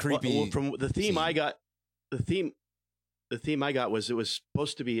it's a creepy. Well, from the theme I got, the theme I got was it was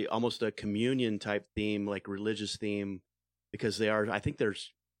supposed to be almost a communion type theme, like religious theme, because I think they're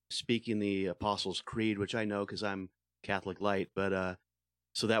speaking the Apostles' Creed, which I know because I'm Catholic light, but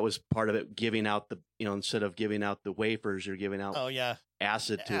so that was part of it, giving out instead of giving out the wafers, you're giving out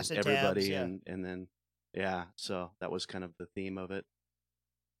acid to everybody, tabs, and then so that was kind of the theme of it.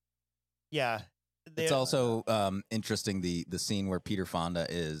 Yeah. It's also interesting the scene where Peter Fonda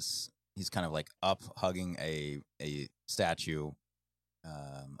he's kind of like up hugging a statue,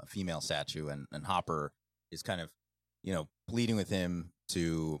 a female statue, and Hopper is kind of, pleading with him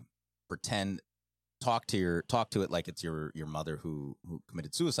to talk to it like it's your mother who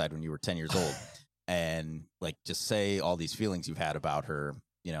committed suicide when you were 10 years old, and like just say all these feelings you've had about her,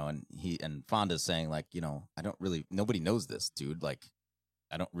 and Fonda's saying like, nobody knows this, dude, like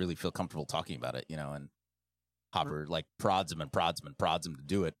I don't really feel comfortable talking about it, and Hopper like prods him to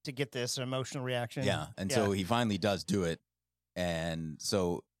do it, to get this emotional reaction. Yeah. And so he finally does do it. And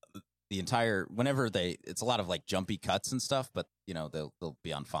so the entire, it's a lot of like jumpy cuts and stuff, but they'll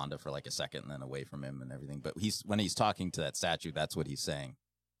be on Fonda for like a second and then away from him and everything. But when he's talking to that statue, that's what he's saying.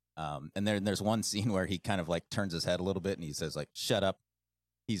 And there's one scene where he kind of like turns his head a little bit and he says like, "Shut up."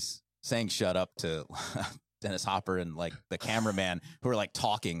 He's saying "shut up" to Dennis Hopper and like the cameraman who are like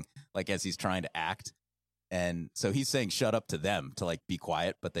talking like as he's trying to act. And so he's saying "shut up" to them to like be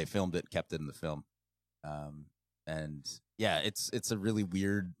quiet, but they filmed it, kept it in the film. And yeah, it's a really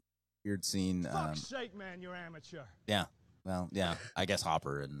weird scene. Fuck's sake, man, you're amateur. Yeah. Well, yeah, I guess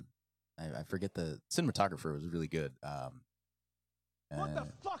Hopper and I forget the cinematographer was really good. What the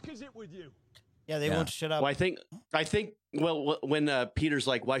fuck is it with you? Yeah, they won't shut up. Well, I think. Well, when Peter's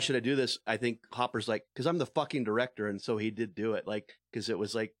like, "Why should I do this?" I think Hopper's like, "Because I'm the fucking director," and so he did do it. Like, because it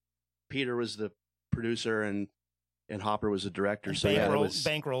was like Peter was the producer and Hopper was the director. So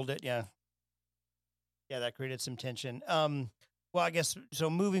bankrolled it. Yeah, that created some tension. Well, I guess so.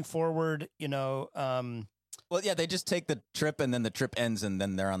 Moving forward, well, yeah, they just take the trip and then the trip ends and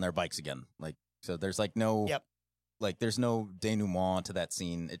then they're on their bikes again. Like, so there's like no, like there's no denouement to that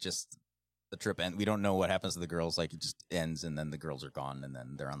scene. It just the trip ends. We don't know what happens to the girls. Like it just ends and then the girls are gone and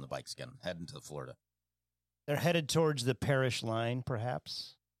then they're on the bikes again, heading to Florida. They're headed towards the Parish line,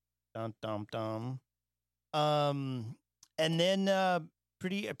 perhaps. Dum dum dum. And then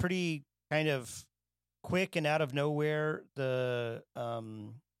pretty kind of quick and out of nowhere, the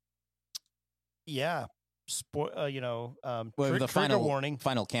the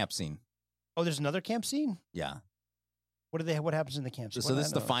final camp scene. Oh, there's another camp scene? Yeah. What happens in the camp scene? So this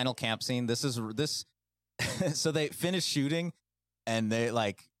is the final camp scene. So they finished shooting and they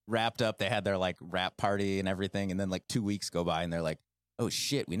like wrapped up. They had their like wrap party and everything. And then like 2 weeks go by and they're like, "Oh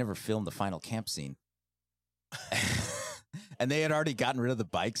shit, we never filmed the final camp scene." And they had already gotten rid of the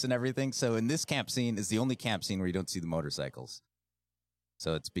bikes and everything. So in this camp scene is the only camp scene where you don't see the motorcycles.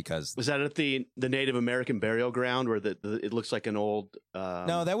 So it's because was that at the Native American burial ground where it looks like an old?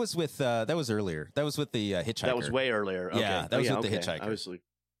 No, that was with that was earlier. That was with the hitchhiker. That was way earlier. Okay. Yeah, that was with the hitchhiker. I was like,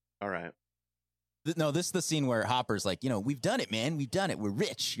 all right. No, this is the scene where Hopper's like, we've done it, man. We've done it. We're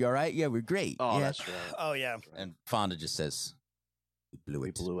rich. You all right? Yeah, we're great. Oh, yeah. that's right. Oh, yeah. And Fonda just says, we blew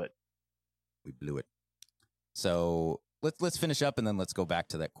it. We blew it. So let's finish up and then let's go back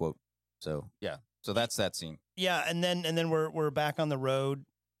to that quote. So, yeah. So that's that scene. Yeah, and then we're back on the road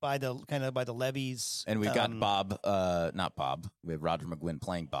by the levees. And we've got Bob, not Bob. We have Roger McGuinn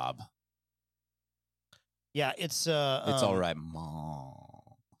playing Bob. Yeah, it's all right, Mom.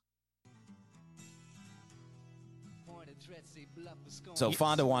 So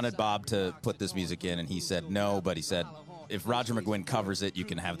Fonda wanted Bob to put this music in, and he said no, but he said, if Roger McGuinn covers it, you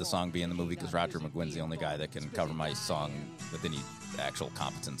can have the song be in the movie because Roger McGuinn's the only guy that can cover my song with any actual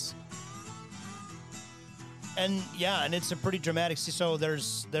competence. And it's a pretty dramatic. So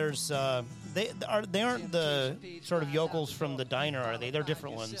there's they aren't the sort of yokels from the diner, are they? They're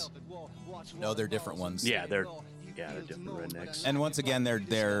different ones. No, they're different ones. Yeah, they're different rednecks. And once again,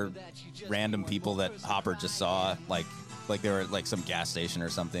 they're random people that Hopper just saw, like they were at like some gas station or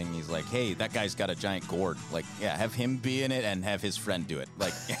something. He's like, hey, that guy's got a giant gourd. Like, yeah, have him be in it and have his friend do it.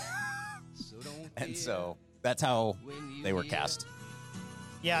 Like, and so that's how they were cast.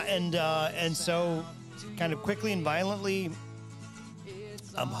 Yeah, and so kind of quickly and violently,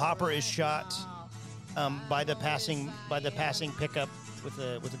 Hopper is shot by the passing pickup with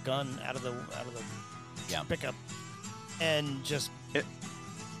a gun out of the pickup, and just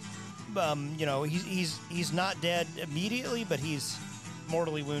he's not dead immediately, but he's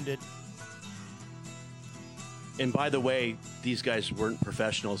mortally wounded. And by the way, these guys weren't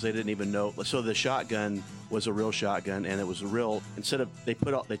professionals. They didn't even know. So the shotgun was a real shotgun, and it was a real. Instead of they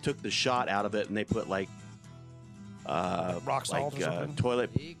took the shot out of it, and they put like rock salt or something?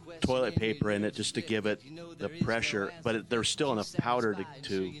 toilet paper in it just to give it the pressure. But there's still enough powder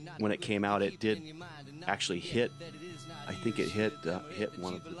to when it came out, it did actually hit. I think it hit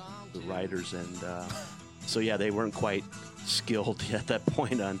one of the riders, and so yeah, they weren't quite skilled at that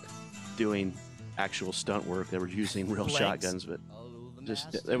point on doing actual stunt work. They were using real shotguns, but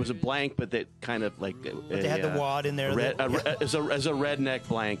it was a blank, but that kind of like they had the wad in there. As a redneck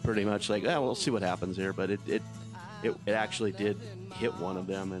blank, pretty much like, we'll see what happens here. But it actually did hit one of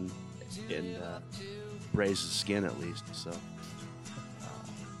them and grazed the skin at least. So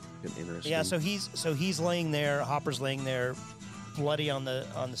interesting. Yeah, so he's laying there. Hopper's laying there, bloody on the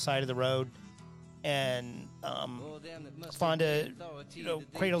side of the road, and Fonda,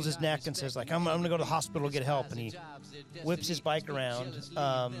 cradles his neck and says like, I'm gonna go to the hospital to get help, and he whips his bike around,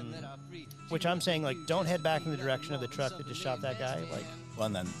 which I'm saying like, don't head back in the direction of the truck that just shot that guy. Like, well,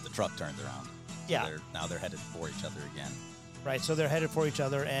 and then the truck turns around. Yeah. So now they're headed for each other again. Right. So they're headed for each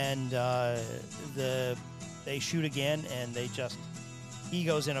other, and they shoot again, and he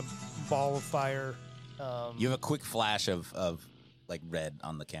goes in a ball of fire. You have a quick flash of like red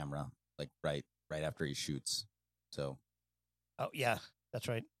on the camera, like right after he shoots. So. Oh yeah, that's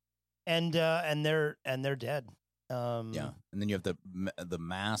right. And they're dead. Yeah, and then you have the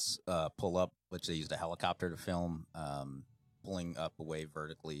mass pull up, which they used a helicopter to film, pulling up away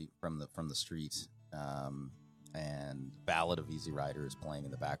vertically from the street, and Ballad of Easy Rider is playing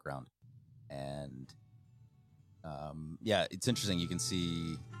in the background, and yeah, it's interesting. You can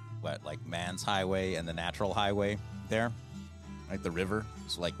see like Man's Highway and the Natural Highway there, like the river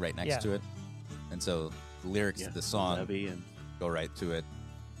is like right next to it, and so the lyrics of the song go right to it.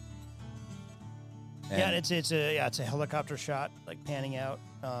 And it's a helicopter shot, like panning out.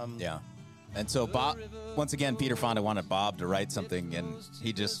 Yeah. And so Bob, once again, Peter Fonda wanted Bob to write something, and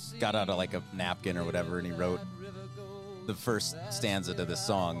he just got out of like a napkin or whatever, and he wrote the first stanza to this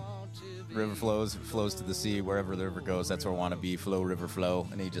song. River flows to the sea, wherever the river goes, that's where I want to be, flow, river, flow.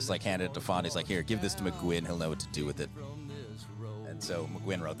 And he just like handed it to Fonda. He's like, here, give this to McGuinn, he'll know what to do with it. And so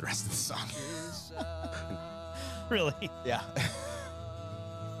McGuinn wrote the rest of the song. Really? Yeah.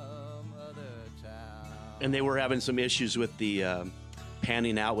 And they were having some issues with the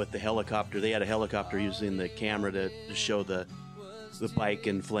panning out with the helicopter. They had a helicopter using the camera to show the bike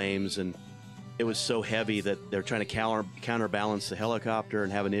in flames, and it was so heavy that they're trying to counterbalance the helicopter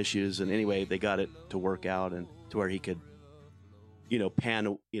and having issues. And anyway, they got it to work out and to where he could,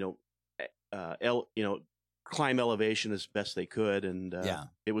 pan, climb elevation as best they could. And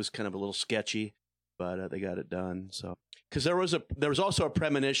it was kind of a little sketchy, but they got it done. So. Because there was also a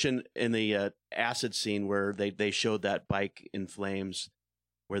premonition in the acid scene where they showed that bike in flames,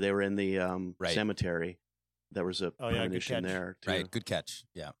 where they were in the cemetery. There was a premonition there too. Right, good catch.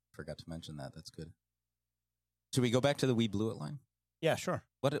 Yeah, forgot to mention that. That's good. Should we go back to the "We Blew It" line? Yeah, sure.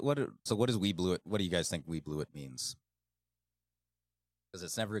 So what is "We Blew It"? What do you guys think "We Blew It" means? Because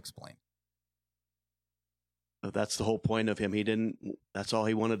it's never explained. that's the whole point of him. That's all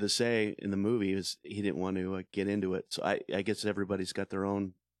he wanted to say in the movie is he didn't want to get into it. So I guess everybody's got their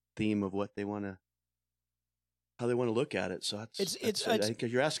own theme of what they want to, how they want to look at it. So it's I think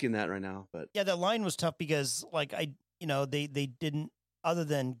you're asking that right now, but yeah, that line was tough because like they didn't, other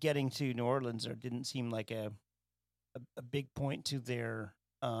than getting to New Orleans, there didn't seem like a big point to their,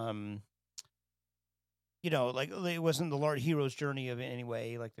 like it wasn't the Lord hero's journey of it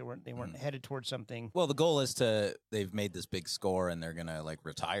anyway. Like they weren't headed towards something. Well, the goal is they've made this big score and they're gonna like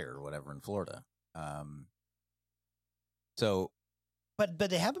retire or whatever in Florida. But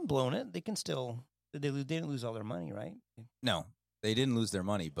they haven't blown it. They can still they didn't lose all their money, right? No, they didn't lose their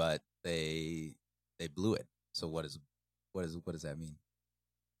money, but they blew it. So what does that mean?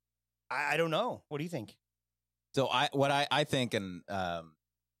 I don't know. What do you think? So I think and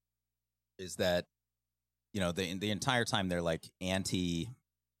is that the entire time they're like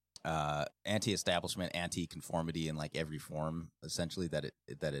anti-establishment, anti-conformity in like every form essentially that it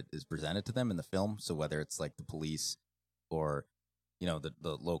is presented to them in the film. So whether it's like the police or the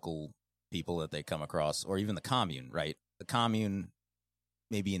local people that they come across, or even the commune, right? The commune,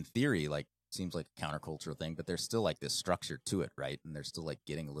 maybe in theory, like seems like a countercultural thing, but there's still like this structure to it, right? And they're still like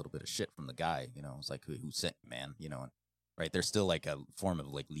getting a little bit of shit from the guy, it's like who sent you, man, right? There's still like a form of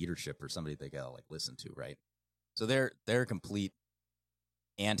like leadership or somebody they gotta like listen to, right? So they're complete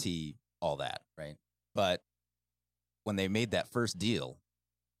anti all that, right? But when they made that first deal,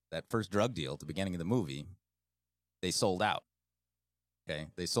 that first drug deal at the beginning of the movie, they sold out. Okay,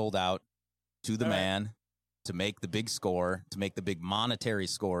 they sold out to the man to make the big score, to make the big monetary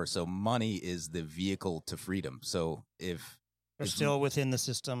score. So money is the vehicle to freedom. So if they're still within the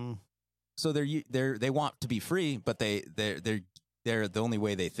system, so they want to be free, but they're the only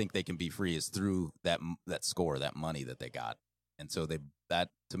way they think they can be free is through that score, that money that they got. And so that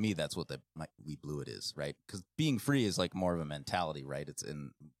to me, that's what We Blew It is, right? Because being free is like more of a mentality, right? It's in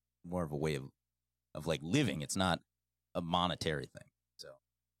more of a way of like living. It's not a monetary thing. So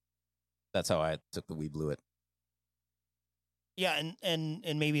that's how I took the We Blew It. Yeah,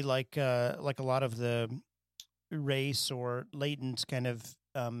 and maybe like a lot of the race or latent kind of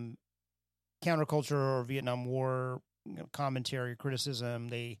counterculture or Vietnam War commentary, criticism,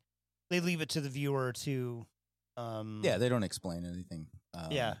 they leave it to the viewer to they don't explain anything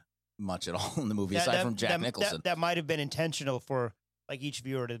much at all in the movie from Jack Nicholson. That might have been intentional for like each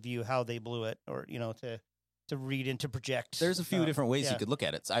viewer to view how they blew it, or to read and to project. There's a few different ways you could look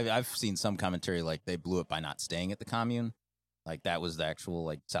at it. So I've seen some commentary like they blew it by not staying at the commune. Like that was the actual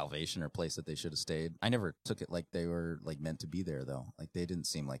like salvation or place that they should have stayed. I never took it like they were like meant to be there though. Like they didn't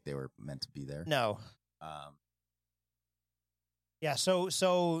seem like they were meant to be there. No. Yeah.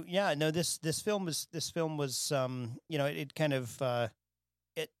 So yeah. No. This film was it kind of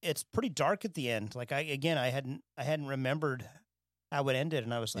it's pretty dark at the end. Like I hadn't remembered how it ended,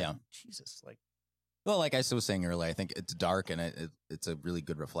 and I was like, Jesus, like. Well, like I was saying earlier, I think it's dark, and it's a really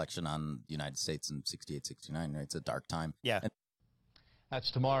good reflection on the United States in 68, 69, right? It's a dark time. Yeah. That's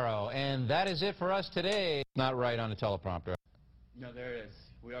tomorrow, and that is it for us today. Not right on the teleprompter. No, there is.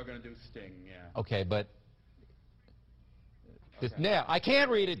 We are going to do Sting, yeah. Okay, but... Yeah, I can't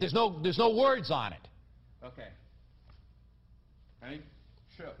read it. There's no words on it. Okay. Ready?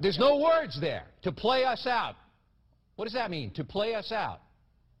 Sure. There's no words there. To play us out. What does that mean, to play us out?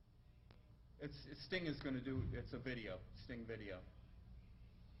 Sting is going to do, it's a video, Sting video.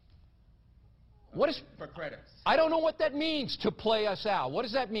 What is... For credits. I don't know what that means, to play us out. What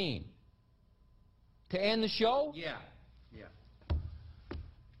does that mean? To end the show? Yeah, yeah.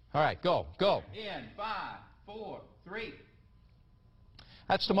 All right, go. In 5, 4, 3.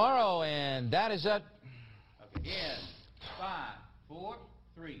 That's tomorrow, and that is it. Okay, in 5, 4,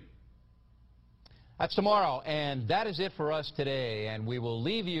 3. That's tomorrow, and that is it for us today, and we will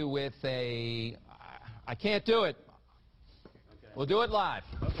leave you with a... I can't do it. Okay. We'll do it live.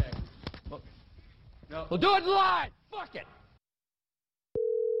 Okay. No. We'll do it live! Fuck it!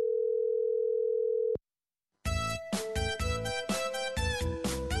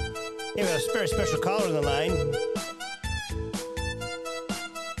 We have a very special caller on the line.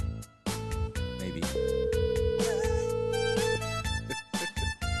 Maybe.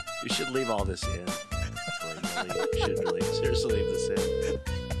 You should leave all this in. You should really seriously leave this in.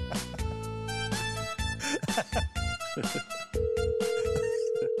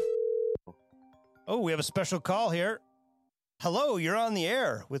 Oh, we have a special call here. Hello, you're on the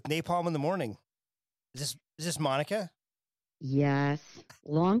air with Napalm in the Morning. Is this Monica? Yes,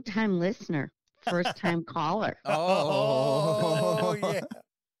 long-time listener, first-time caller. Oh, yeah.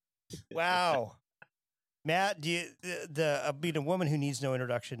 Wow. Matt, being a woman who needs no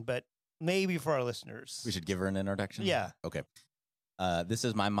introduction, but maybe for our listeners. We should give her an introduction? Yeah. Okay. This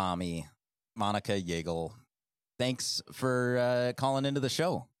is my mommy, Monica Yeagle. Thanks for calling into the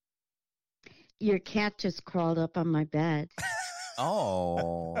show. Your cat just crawled up on my bed.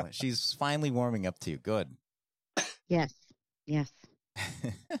 Oh, she's finally warming up to you. Good. Yes. Yes.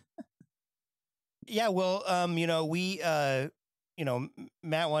 Yeah, well, we,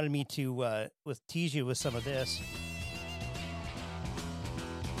 Matt wanted me to tease you with some of this.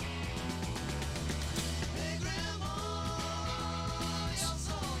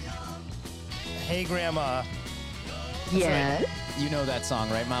 Hey, Grandma. Yes. You know that song,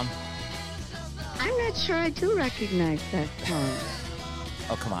 right, Mom? I'm not sure I do recognize that song.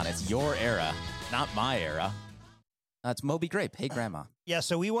 Oh, come on. It's your era, not my era. That's Moby Grape. Hey, Grandma. Yeah,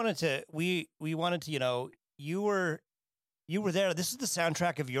 so we wanted to, you were there. This is the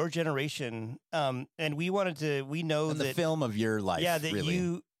soundtrack of your generation. And we know and that the film of your life. Yeah, that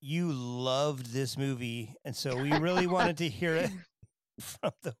really. you loved this movie. And so we really wanted to hear it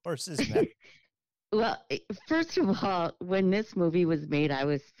from the horse's mouth. Well, first of all, when this movie was made, I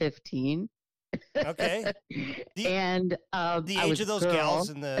was 15. Okay. And the age of those gals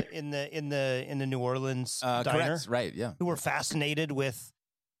in the New Orleans diner, correct, right? Yeah, who were fascinated with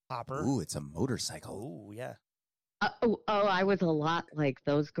Hopper. Ooh, it's a motorcycle. Ooh, yeah. I was a lot like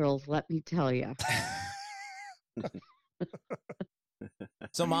those girls. Let me tell you.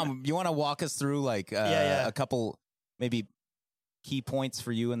 So, Mom, you want to walk us through a couple maybe key points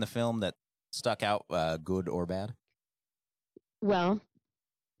for you in the film that stuck out, good or bad? Well,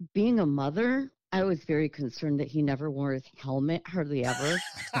 being a mother, I was very concerned that he never wore his helmet, hardly ever.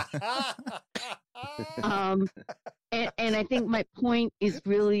 And I think my point is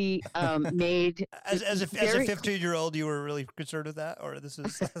really made. As a 15-year-old, you were really concerned with that, or this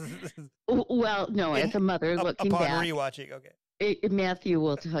is? Well, no, as a mother looking upon back, rewatching, okay. Matthew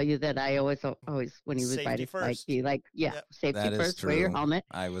will tell you that I always when he was Safety riding first. bike, he safety That is first, wear your true. helmet.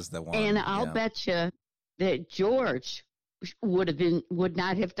 I was the one. And I'll bet you that George would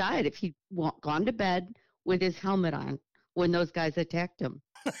not have died if he'd gone to bed with his helmet on when those guys attacked him.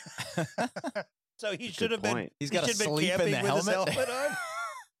 So he should have been. He's got to sleep in the helmet.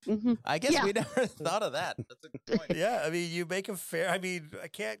 Mm-hmm. I guess we never thought of that. That's a good point. Yeah, I mean, you make him fair. I mean, I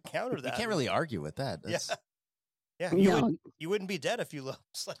can't counter that. You can't really argue with that. That's... Yeah, you wouldn't be dead if you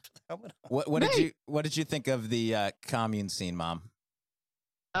slept with the helmet on. What did you think of the commune scene, Mom?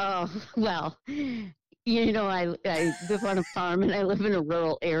 Oh well, I live on a farm and I live in a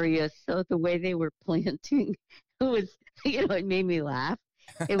rural area, so the way they were planting, it was it made me laugh.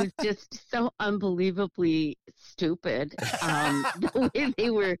 It was just so unbelievably stupid. The way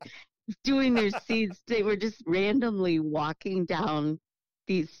they were doing their seeds, they were just randomly walking down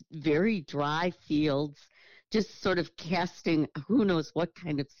these very dry fields, just sort of casting who knows what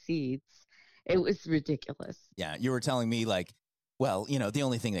kind of seeds. It was ridiculous. Yeah, you were telling me the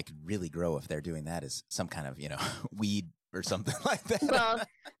only thing that could really grow if they're doing that is some kind of, weed or something like that. Well,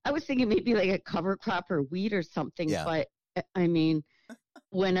 I was thinking maybe like a cover crop or weed or something, but I mean,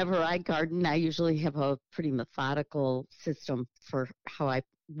 whenever I garden, I usually have a pretty methodical system for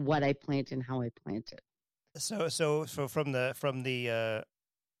what I plant and how I plant it. So from the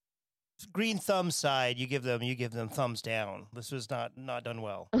green thumb side, you give them thumbs down. This was not done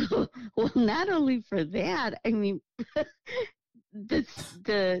well. Well, not only for that, I mean,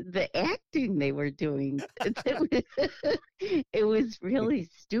 the acting they were doing, it was really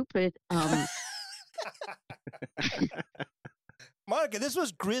stupid. Monica, this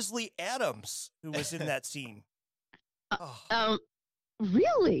was Grizzly Adams who was in that scene.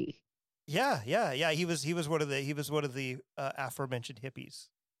 Really? Yeah. He was one of the aforementioned hippies.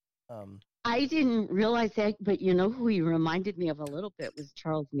 I didn't realize that, but who he reminded me of a little bit was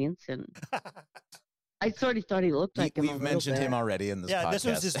Charles Manson. I sort of thought he looked like him. We've mentioned him already in this podcast. Yeah, this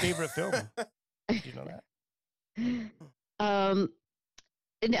was his favorite film. Did you know that?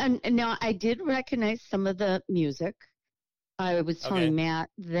 And now I did recognize some of the music. I was telling Matt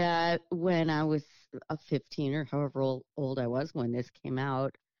that when I was 15 or however old I was when this came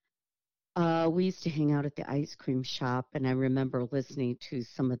out, we used to hang out at the ice cream shop, and I remember listening to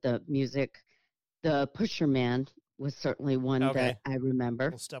some of the music. The Pusher Man was certainly one that I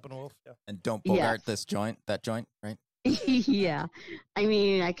remember. Steppenwolf, yeah. And Don't Bogart that joint, right? Yeah. I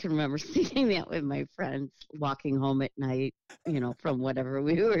mean, I can remember singing that with my friends walking home at night, from whatever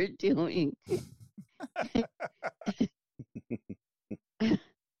we were doing.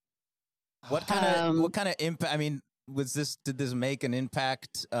 What kind of impact? I mean, did this make an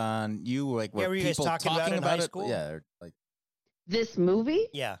impact on you? Like, were you guys talking about it in high school? Yeah, this movie?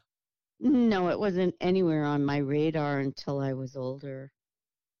 Yeah. No, it wasn't anywhere on my radar until I was older.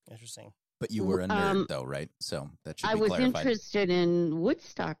 Interesting. But you were a nerd, though, right? So that should be I was clarified. interested in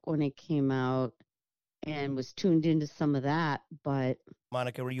Woodstock when it came out and was tuned into some of that, but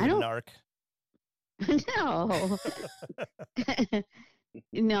Monica, were you a narc? No.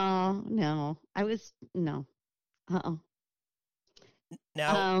 no. I was no. Uh-uh.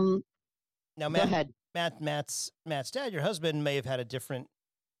 Now, go ahead. Matt's dad, your husband, may have had a different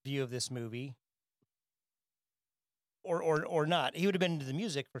view of this movie, or not. He would have been into the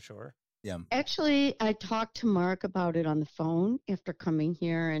music for sure. Yeah. Actually, I talked to Mark about it on the phone after coming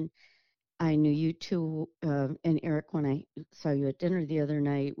here, and I knew you two and Eric when I saw you at dinner the other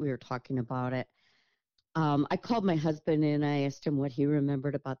night. We were talking about it. I called my husband and I asked him what he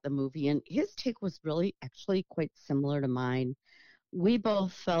remembered about the movie, and his take was really actually quite similar to mine. We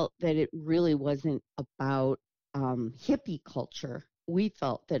both felt that it really wasn't about hippie culture. We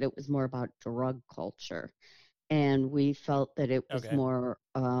felt that it was more about drug culture, and we felt that it was more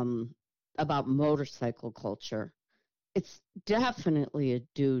about motorcycle culture. It's definitely a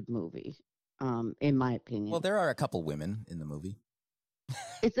dude movie, in my opinion. Well, there are a couple women in the movie.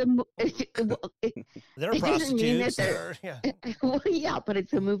 It's a. They're prostitutes. Well, yeah, but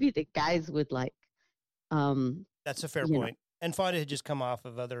it's a movie that guys would like. That's a fair point. And Fonda had just come off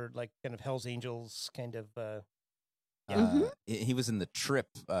of other like kind of Hell's Angels kind of. He was in The Trip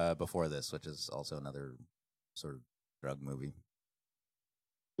before this, which is also another sort of drug movie.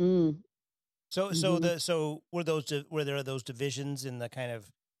 So were there those divisions in the kind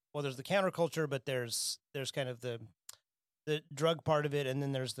of, well, there's the counterculture, but there's kind of the drug part of it, and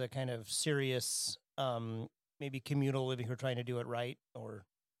then there's the kind of serious maybe communal living who are trying to do it right, or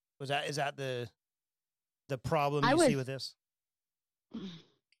is that the problem you see with this?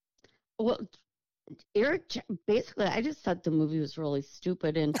 Well, Eric, basically, I just thought the movie was really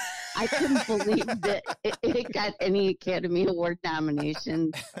stupid, and I couldn't believe that it got any Academy Award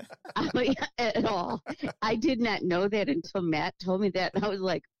nominations at all. I did not know that until Matt told me that, and I was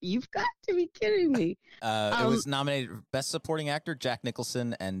like, "You've got to be kidding me!" It was nominated for Best Supporting Actor, Jack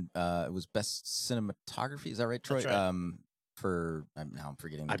Nicholson, and it was Best Cinematography. Is that right, Troy? That's right. I'm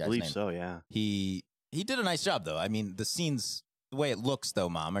forgetting the I guy's believe name. so. Yeah. He did a nice job, though. I mean, the scenes. The way it looks, though,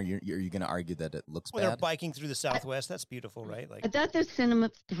 Mom, are you going to argue that it looks Well, bad? they're biking through the Southwest. That's beautiful, right? I thought the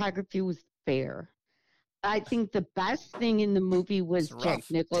cinematography was fair. I think the best thing in the movie was Jack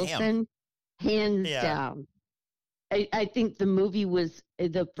Nicholson, hands down. I think the movie was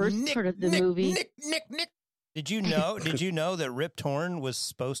the first part of the movie. Nick. Did you know that Rip Torn was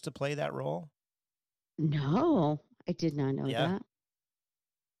supposed to play that role? No, I did not know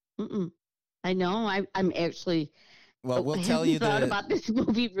that. I know. I'm actually. Well, we'll I tell you thought about this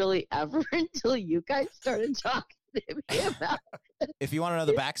movie really ever until you guys started talking to me about it. If you want to know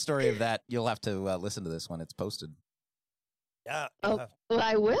the backstory of that, you'll have to listen to this when it's posted. Yeah. Oh, well,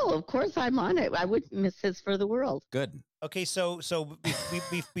 I will. Of course, I'm on it. I wouldn't miss this for the world. Good. Okay, so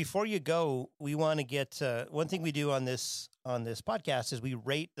before you go, we want to get one thing we do on this podcast is we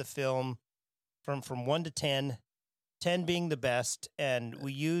rate the film from 1 to 10, 10 being the best, and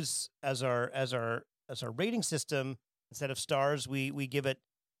we use as our rating system. Instead of stars, we give it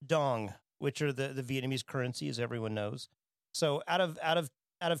dong, which are the Vietnamese currency, as everyone knows. So out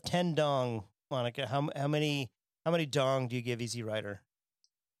of 10 dong, Monica, how many dong do you give Easy Rider?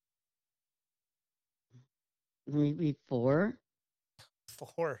 Maybe 4.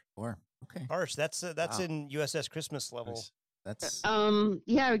 4. Okay. Harsh. That's in USS Christmas level. That's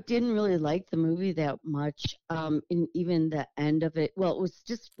yeah, I didn't really like the movie that much. And even the end of it, well, it was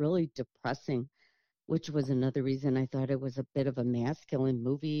just really depressing, which was another reason I thought it was a bit of a masculine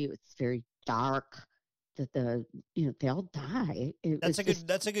movie. It's very dark. That they all die.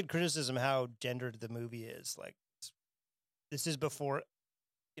 That's a good criticism how gendered the movie is. Like, this is before,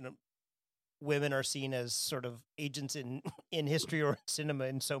 women are seen as sort of agents in history or cinema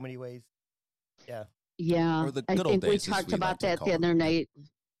in so many ways. Yeah. Yeah. Or the I good think old we days, as talked we about like to that call the them. other night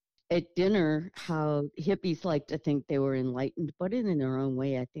at dinner, how hippies like to think they were enlightened, but in their own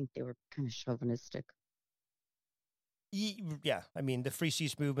way, I think they were kind of chauvinistic. Yeah, I mean, the free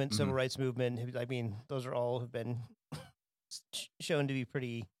speech movement, civil rights movement, I mean, those are all have been shown to be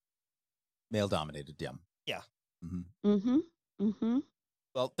pretty male-dominated, yeah. Yeah.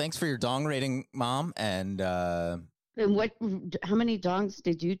 Well, thanks for your dong rating, Mom, and And how many dongs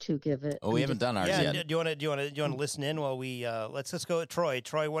did you two give it? we haven't done ours yet. Do you want to listen in while we let's go with Troy.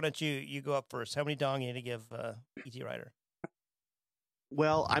 Troy, why don't you go up first? How many dong you need to give E.T. Rider?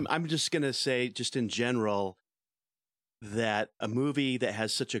 Well, I'm just gonna say, just in general, that a movie that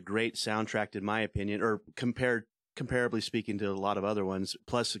has such a great soundtrack, in my opinion, or comparably speaking to a lot of other ones,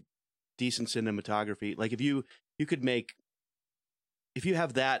 plus decent cinematography, like if you could make if you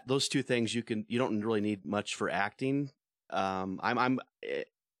have those two things, you don't really need much for acting. I'm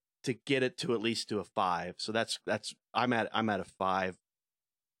to get it to at least to a 5. So I'm at a 5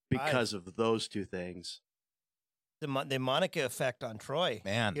 because of those two things. The Monica effect on Troy,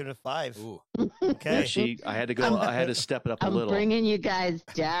 man, give it a 5. Ooh. Okay, yeah, I had to step it up a little. I'm bringing you guys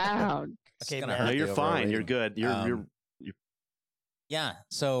down. Okay, no, you're fine. You're good. You're yeah.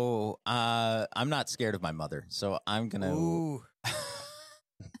 So I'm not scared of my mother. So I'm gonna.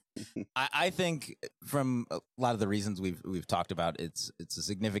 I think from a lot of the reasons we've talked about, it's a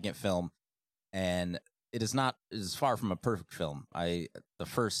significant film, and it is far from a perfect film. The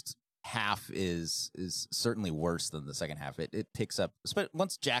first half is certainly worse than the second half. It picks up,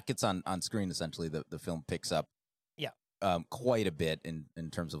 once Jack gets on screen. Essentially, the film picks up, quite a bit in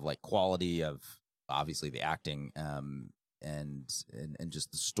terms of like quality of obviously the acting, and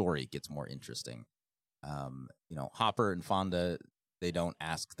just the story gets more interesting. Hopper and Fonda, they don't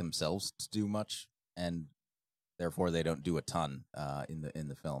ask themselves to do much, and therefore they don't do a ton in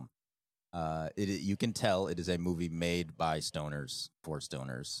the film. You can tell it is a movie made by stoners for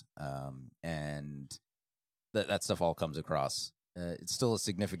stoners, and that stuff all comes across. It's still a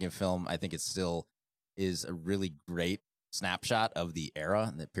significant film. I think it still is a really great snapshot of the era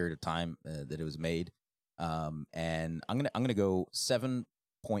and the period of time that it was made. And I'm gonna go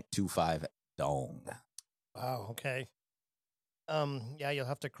 7.25 dong. Wow. Okay. Yeah, you'll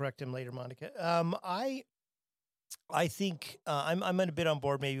have to correct him later, Monica. I think I'm a bit on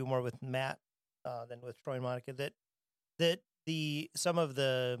board, maybe more with Matt than with Troy and Monica. That some of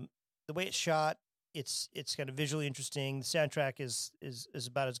the way it's shot, it's kind of visually interesting. The soundtrack is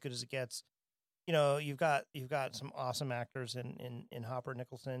about as good as it gets. You've got some awesome actors in Hopper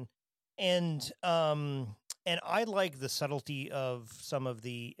Nicholson, and I like the subtlety of some of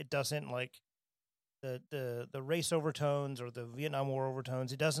the. It doesn't like the race overtones or the Vietnam War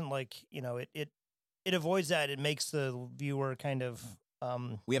overtones. It doesn't it avoids that. It makes the viewer kind of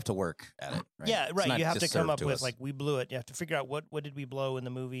we have to work at it. Right? Yeah, right. You have to come up with us. like, we blew it. You have to figure out what did we blow in the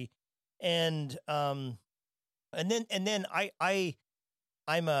movie, and then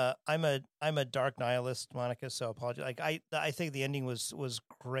I'm a dark nihilist, Monica. So apologize. Like I think the ending was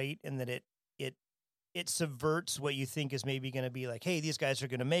great in that it subverts what you think is maybe going to be like, hey, these guys are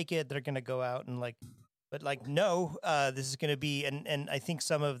going to make it. They're going to go out and but no, this is going to be, and I think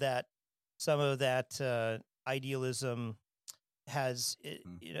some of that idealism has,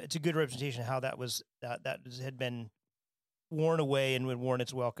 it's a good representation of how that had been worn away and would worn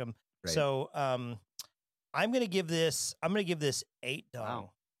its welcome. Right. So, I'm going to give this 8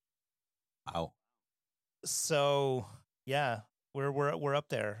 dong. Wow. So yeah, we're up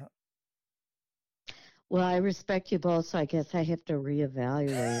there. Well, I respect you both, so I guess I have to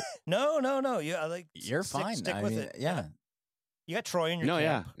reevaluate. No. You're fine. Stick with it. Yeah. You got Troy in your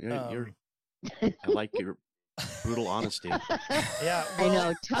camp. You're I like your brutal honesty. Yeah. I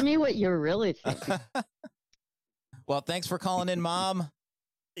know. Tell me what you're really thinking. Well, thanks for calling in, Mom.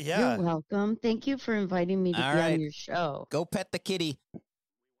 Yeah. You're welcome. Thank you for inviting me to be on your show. Go pet the kitty.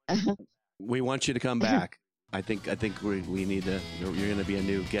 We want you to come back. I think we need to. You're going to be a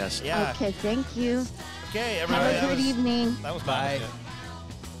new guest. Yeah. Okay. Thank you. Okay, everybody. Have a good evening. That was bye.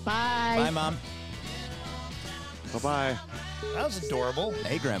 Bye. Bye, Mom. Bye-bye. That was adorable.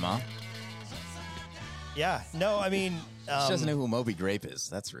 Hey, Grandma. Yeah. No, I mean, she doesn't know who Moby Grape is.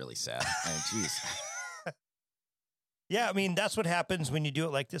 That's really sad. Jeez. Yeah, I mean, that's what happens when you do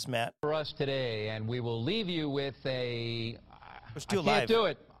it like this, Matt. For us today, and we will leave you with a. Let's do it I live. can't do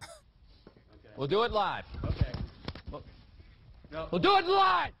it. Okay. We'll do it live. Okay. We'll do it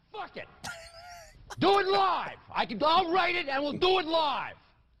live. Fuck it. Do it live. I'll write it and we'll do it live.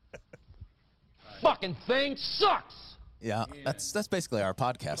 Fucking thing sucks. Yeah, that's basically our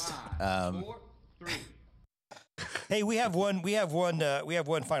podcast. 5, 4, 3. Hey, we have one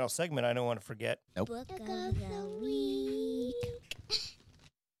final segment I don't want to forget. Nope. Book of the week.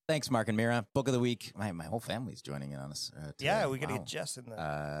 Thanks, Mark and Mira. Book of the week. My whole family's joining in on us. Yeah, we got to get Jess in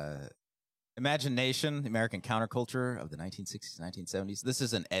there. Imagination, the American counterculture of the 1960s, 1970s. This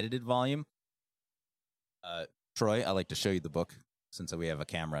is an edited volume. Troy, I like to show you the book since we have a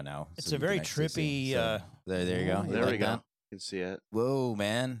camera now. It's a very trippy. So, there you go. There we go. You can see it. Whoa,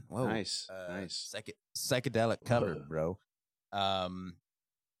 man. Whoa. Nice. Nice. Psychedelic cover, bro.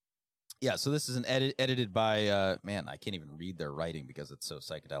 Yeah, so this is an edited by, man, I can't even read their writing because it's so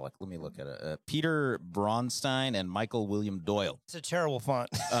psychedelic. Let me look at it. Peter Braunstein and Michael William Doyle. It's a terrible font.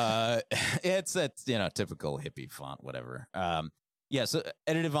 It's typical hippie font, whatever. Yeah, so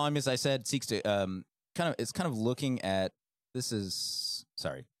edited volume, as I said, seeks to, it's kind of looking at, this is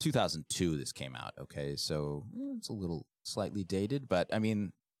sorry, 2002 this came out. Okay, so it's a little slightly dated, but I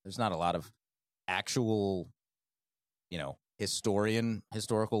mean, there's not a lot of actual,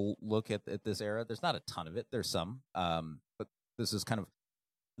 historical look at this era. There's not a ton of it. There's some, but this is kind of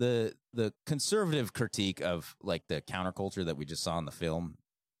the conservative critique of like the counterculture that we just saw in the film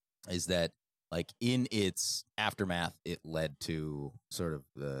is that like in its aftermath, it led to sort of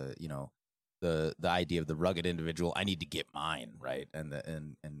the idea of the rugged individual. I need to get mine, right? And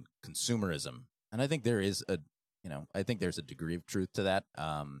consumerism. And I think there is there's a degree of truth to that.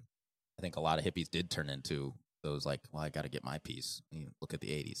 I think a lot of hippies did turn into those like, well, I got to get my piece. Look at the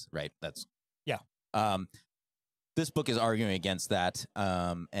 80s, right? That's yeah. This book is arguing against that,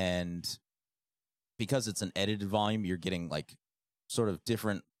 and because it's an edited volume, you're getting like sort of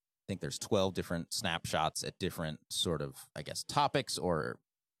different. I think there's 12 different snapshots at different sort of, I guess, topics or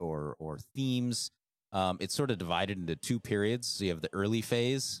themes. It's sort of divided into two periods. So you have the early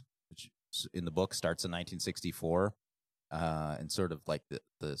phase, which in the book starts in 1964, and sort of like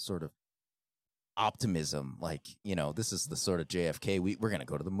the sort of optimism, like, this is the sort of JFK, we're going to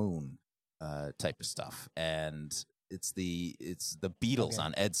go to the moon type of stuff. And it's the Beatles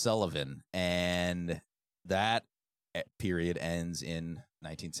on Ed Sullivan. And that period ends in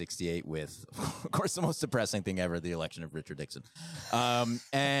 1968 with, of course, the most depressing thing ever, the election of Richard Nixon.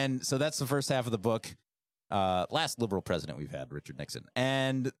 And so that's the first half of the book. Last liberal president we've had, Richard Nixon.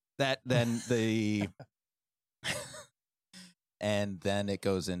 And then and then it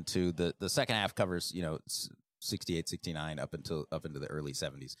goes into the second half covers, 68, 69 up into the early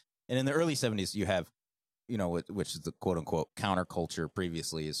 70s. And in the early 70s, you have, which is the quote unquote counterculture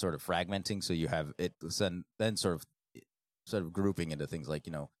previously is sort of fragmenting. So you have it then sort of grouping into things like,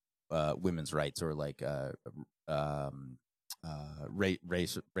 women's rights or like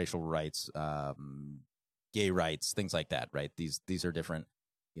racial rights, gay rights, things like that, right? These are different,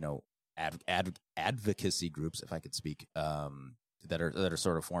 advocacy groups, if I could speak, that are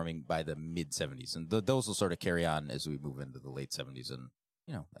sort of forming by the mid 70s, and those will sort of carry on as we move into the late 70s, and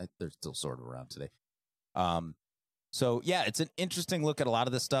they're still sort of around today. So yeah, it's an interesting look at a lot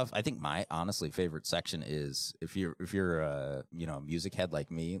of this stuff. I think my honestly favorite section is if you're a music head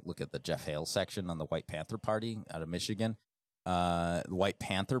like me, look at the Jeff Hale section on the White Panther Party out of Michigan. The White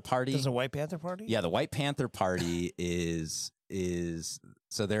Panther Party. There's a White Panther Party? Yeah, the White Panther Party is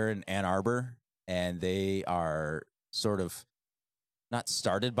so they're in Ann Arbor, and they are sort of not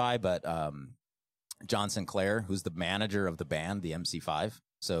started by, but John Sinclair, who's the manager of the band, the MC5.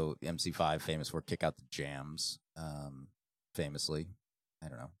 So the MC5, famous for Kick Out the Jams, famously. I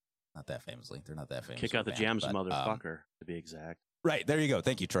don't know, not that famously. They're not that famous. Kick Out the Jams, motherfucker, to be exact. Right, there you go.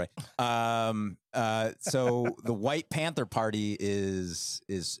 Thank you, Troy. So the White Panther Party is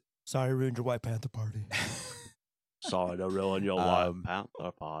sorry, I ruined your White Panther Party. Sorry to ruin your White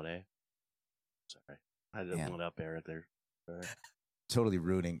Panther Party. Sorry, I didn't want up Eric there. Sorry. Totally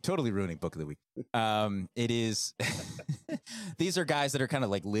ruining book of the week. It is. These are guys that are kind of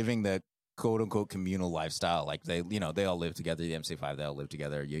like living the quote unquote communal lifestyle. Like they all live together. The MC5, they all live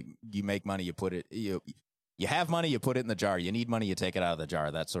together. You make money, you put it. You have money, you put it in the jar. You need money, you take it out of the jar.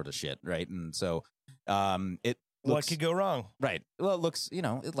 That sort of shit, right? And so, what could go wrong? Right. Well, it looks,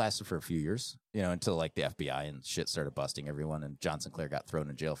 it lasted for a few years, until like the FBI and shit started busting everyone, and John Sinclair got thrown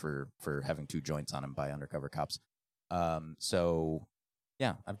in jail for having 2 joints on him by undercover cops. So.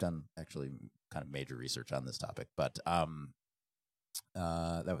 Yeah, I've done actually kind of major research on this topic, but that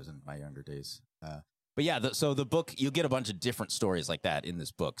was in my younger days. But yeah, so the book, you'll get a bunch of different stories like that in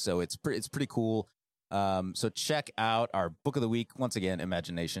this book, so it's pretty cool. So check out our book of the week once again,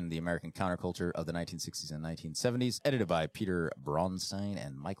 Imagination: The American Counterculture of the 1960s and 1970s, edited by Peter Braunstein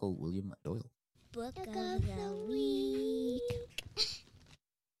and Michael William Doyle. Book of the week.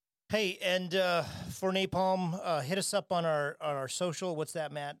 Hey, and for Napalm, hit us up on our social. What's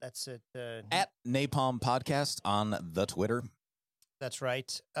that, Matt? That's it. At Napalm Podcast on the Twitter. That's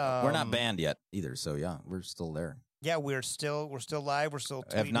right. We're not banned yet either, so yeah, we're still there. Yeah, we're still live. We're still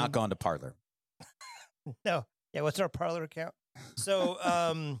tweeting. I have not gone to Parler. No. Yeah, what's our Parler account?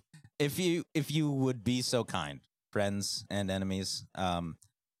 So, if you would be so kind, friends and enemies,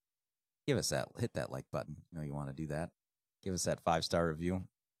 hit that like button. You want to do that. Give us that 5-star review.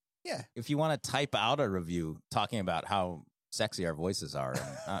 Yeah. If you want to type out a review talking about how sexy our voices are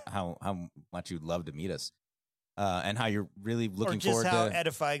and how much you'd love to meet us, and how you're really looking forward to how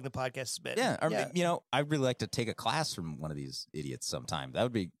edifying the podcast has been. Yeah. I'd really like to take a class from one of these idiots sometime. That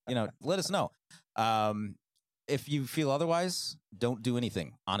would be, let us know. If you feel otherwise, don't do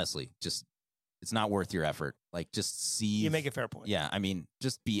anything. Honestly, just it's not worth your effort. Like, just see. You make a fair point. Yeah, I mean,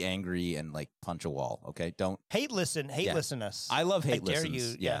 just be angry and like punch a wall. Okay, don't hate listen us. I love hate dare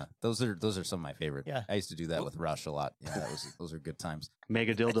listens. you. Yeah, those are some of my favorite. Yeah. I used to do that with Rush a lot. Yeah, those are good times.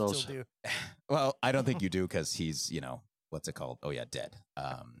 Mega dildos. Still do. Well, I don't think you do because he's, what's it called? Oh yeah, dead.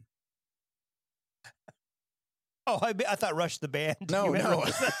 Oh, I thought Rush the band. No.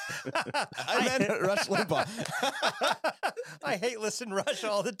 I meant Rush Limbaugh. I hate listen Rush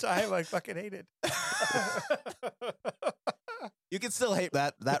all the time. I fucking hate it. You can still hate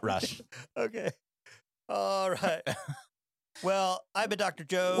that Rush. Okay. All right. Well, I've been Dr.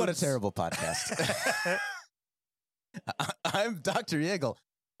 Jones. What a terrible podcast. I'm Dr. Yeagle.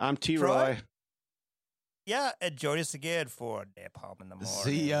 I'm T-Roy. Yeah, and join us again for Napalm in the Morning.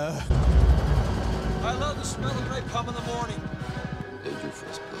 See ya. I love the smell of napalm in the morning. Did your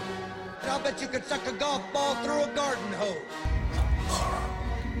first blow? I'll bet you could suck a golf ball through a garden hose.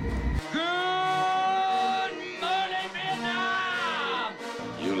 Good morning, Vietnam!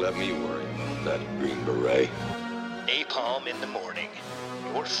 You let me worry about that Green Beret. Napalm in the Morning,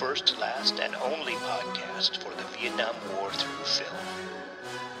 your first, last, and only podcast for the Vietnam War through film.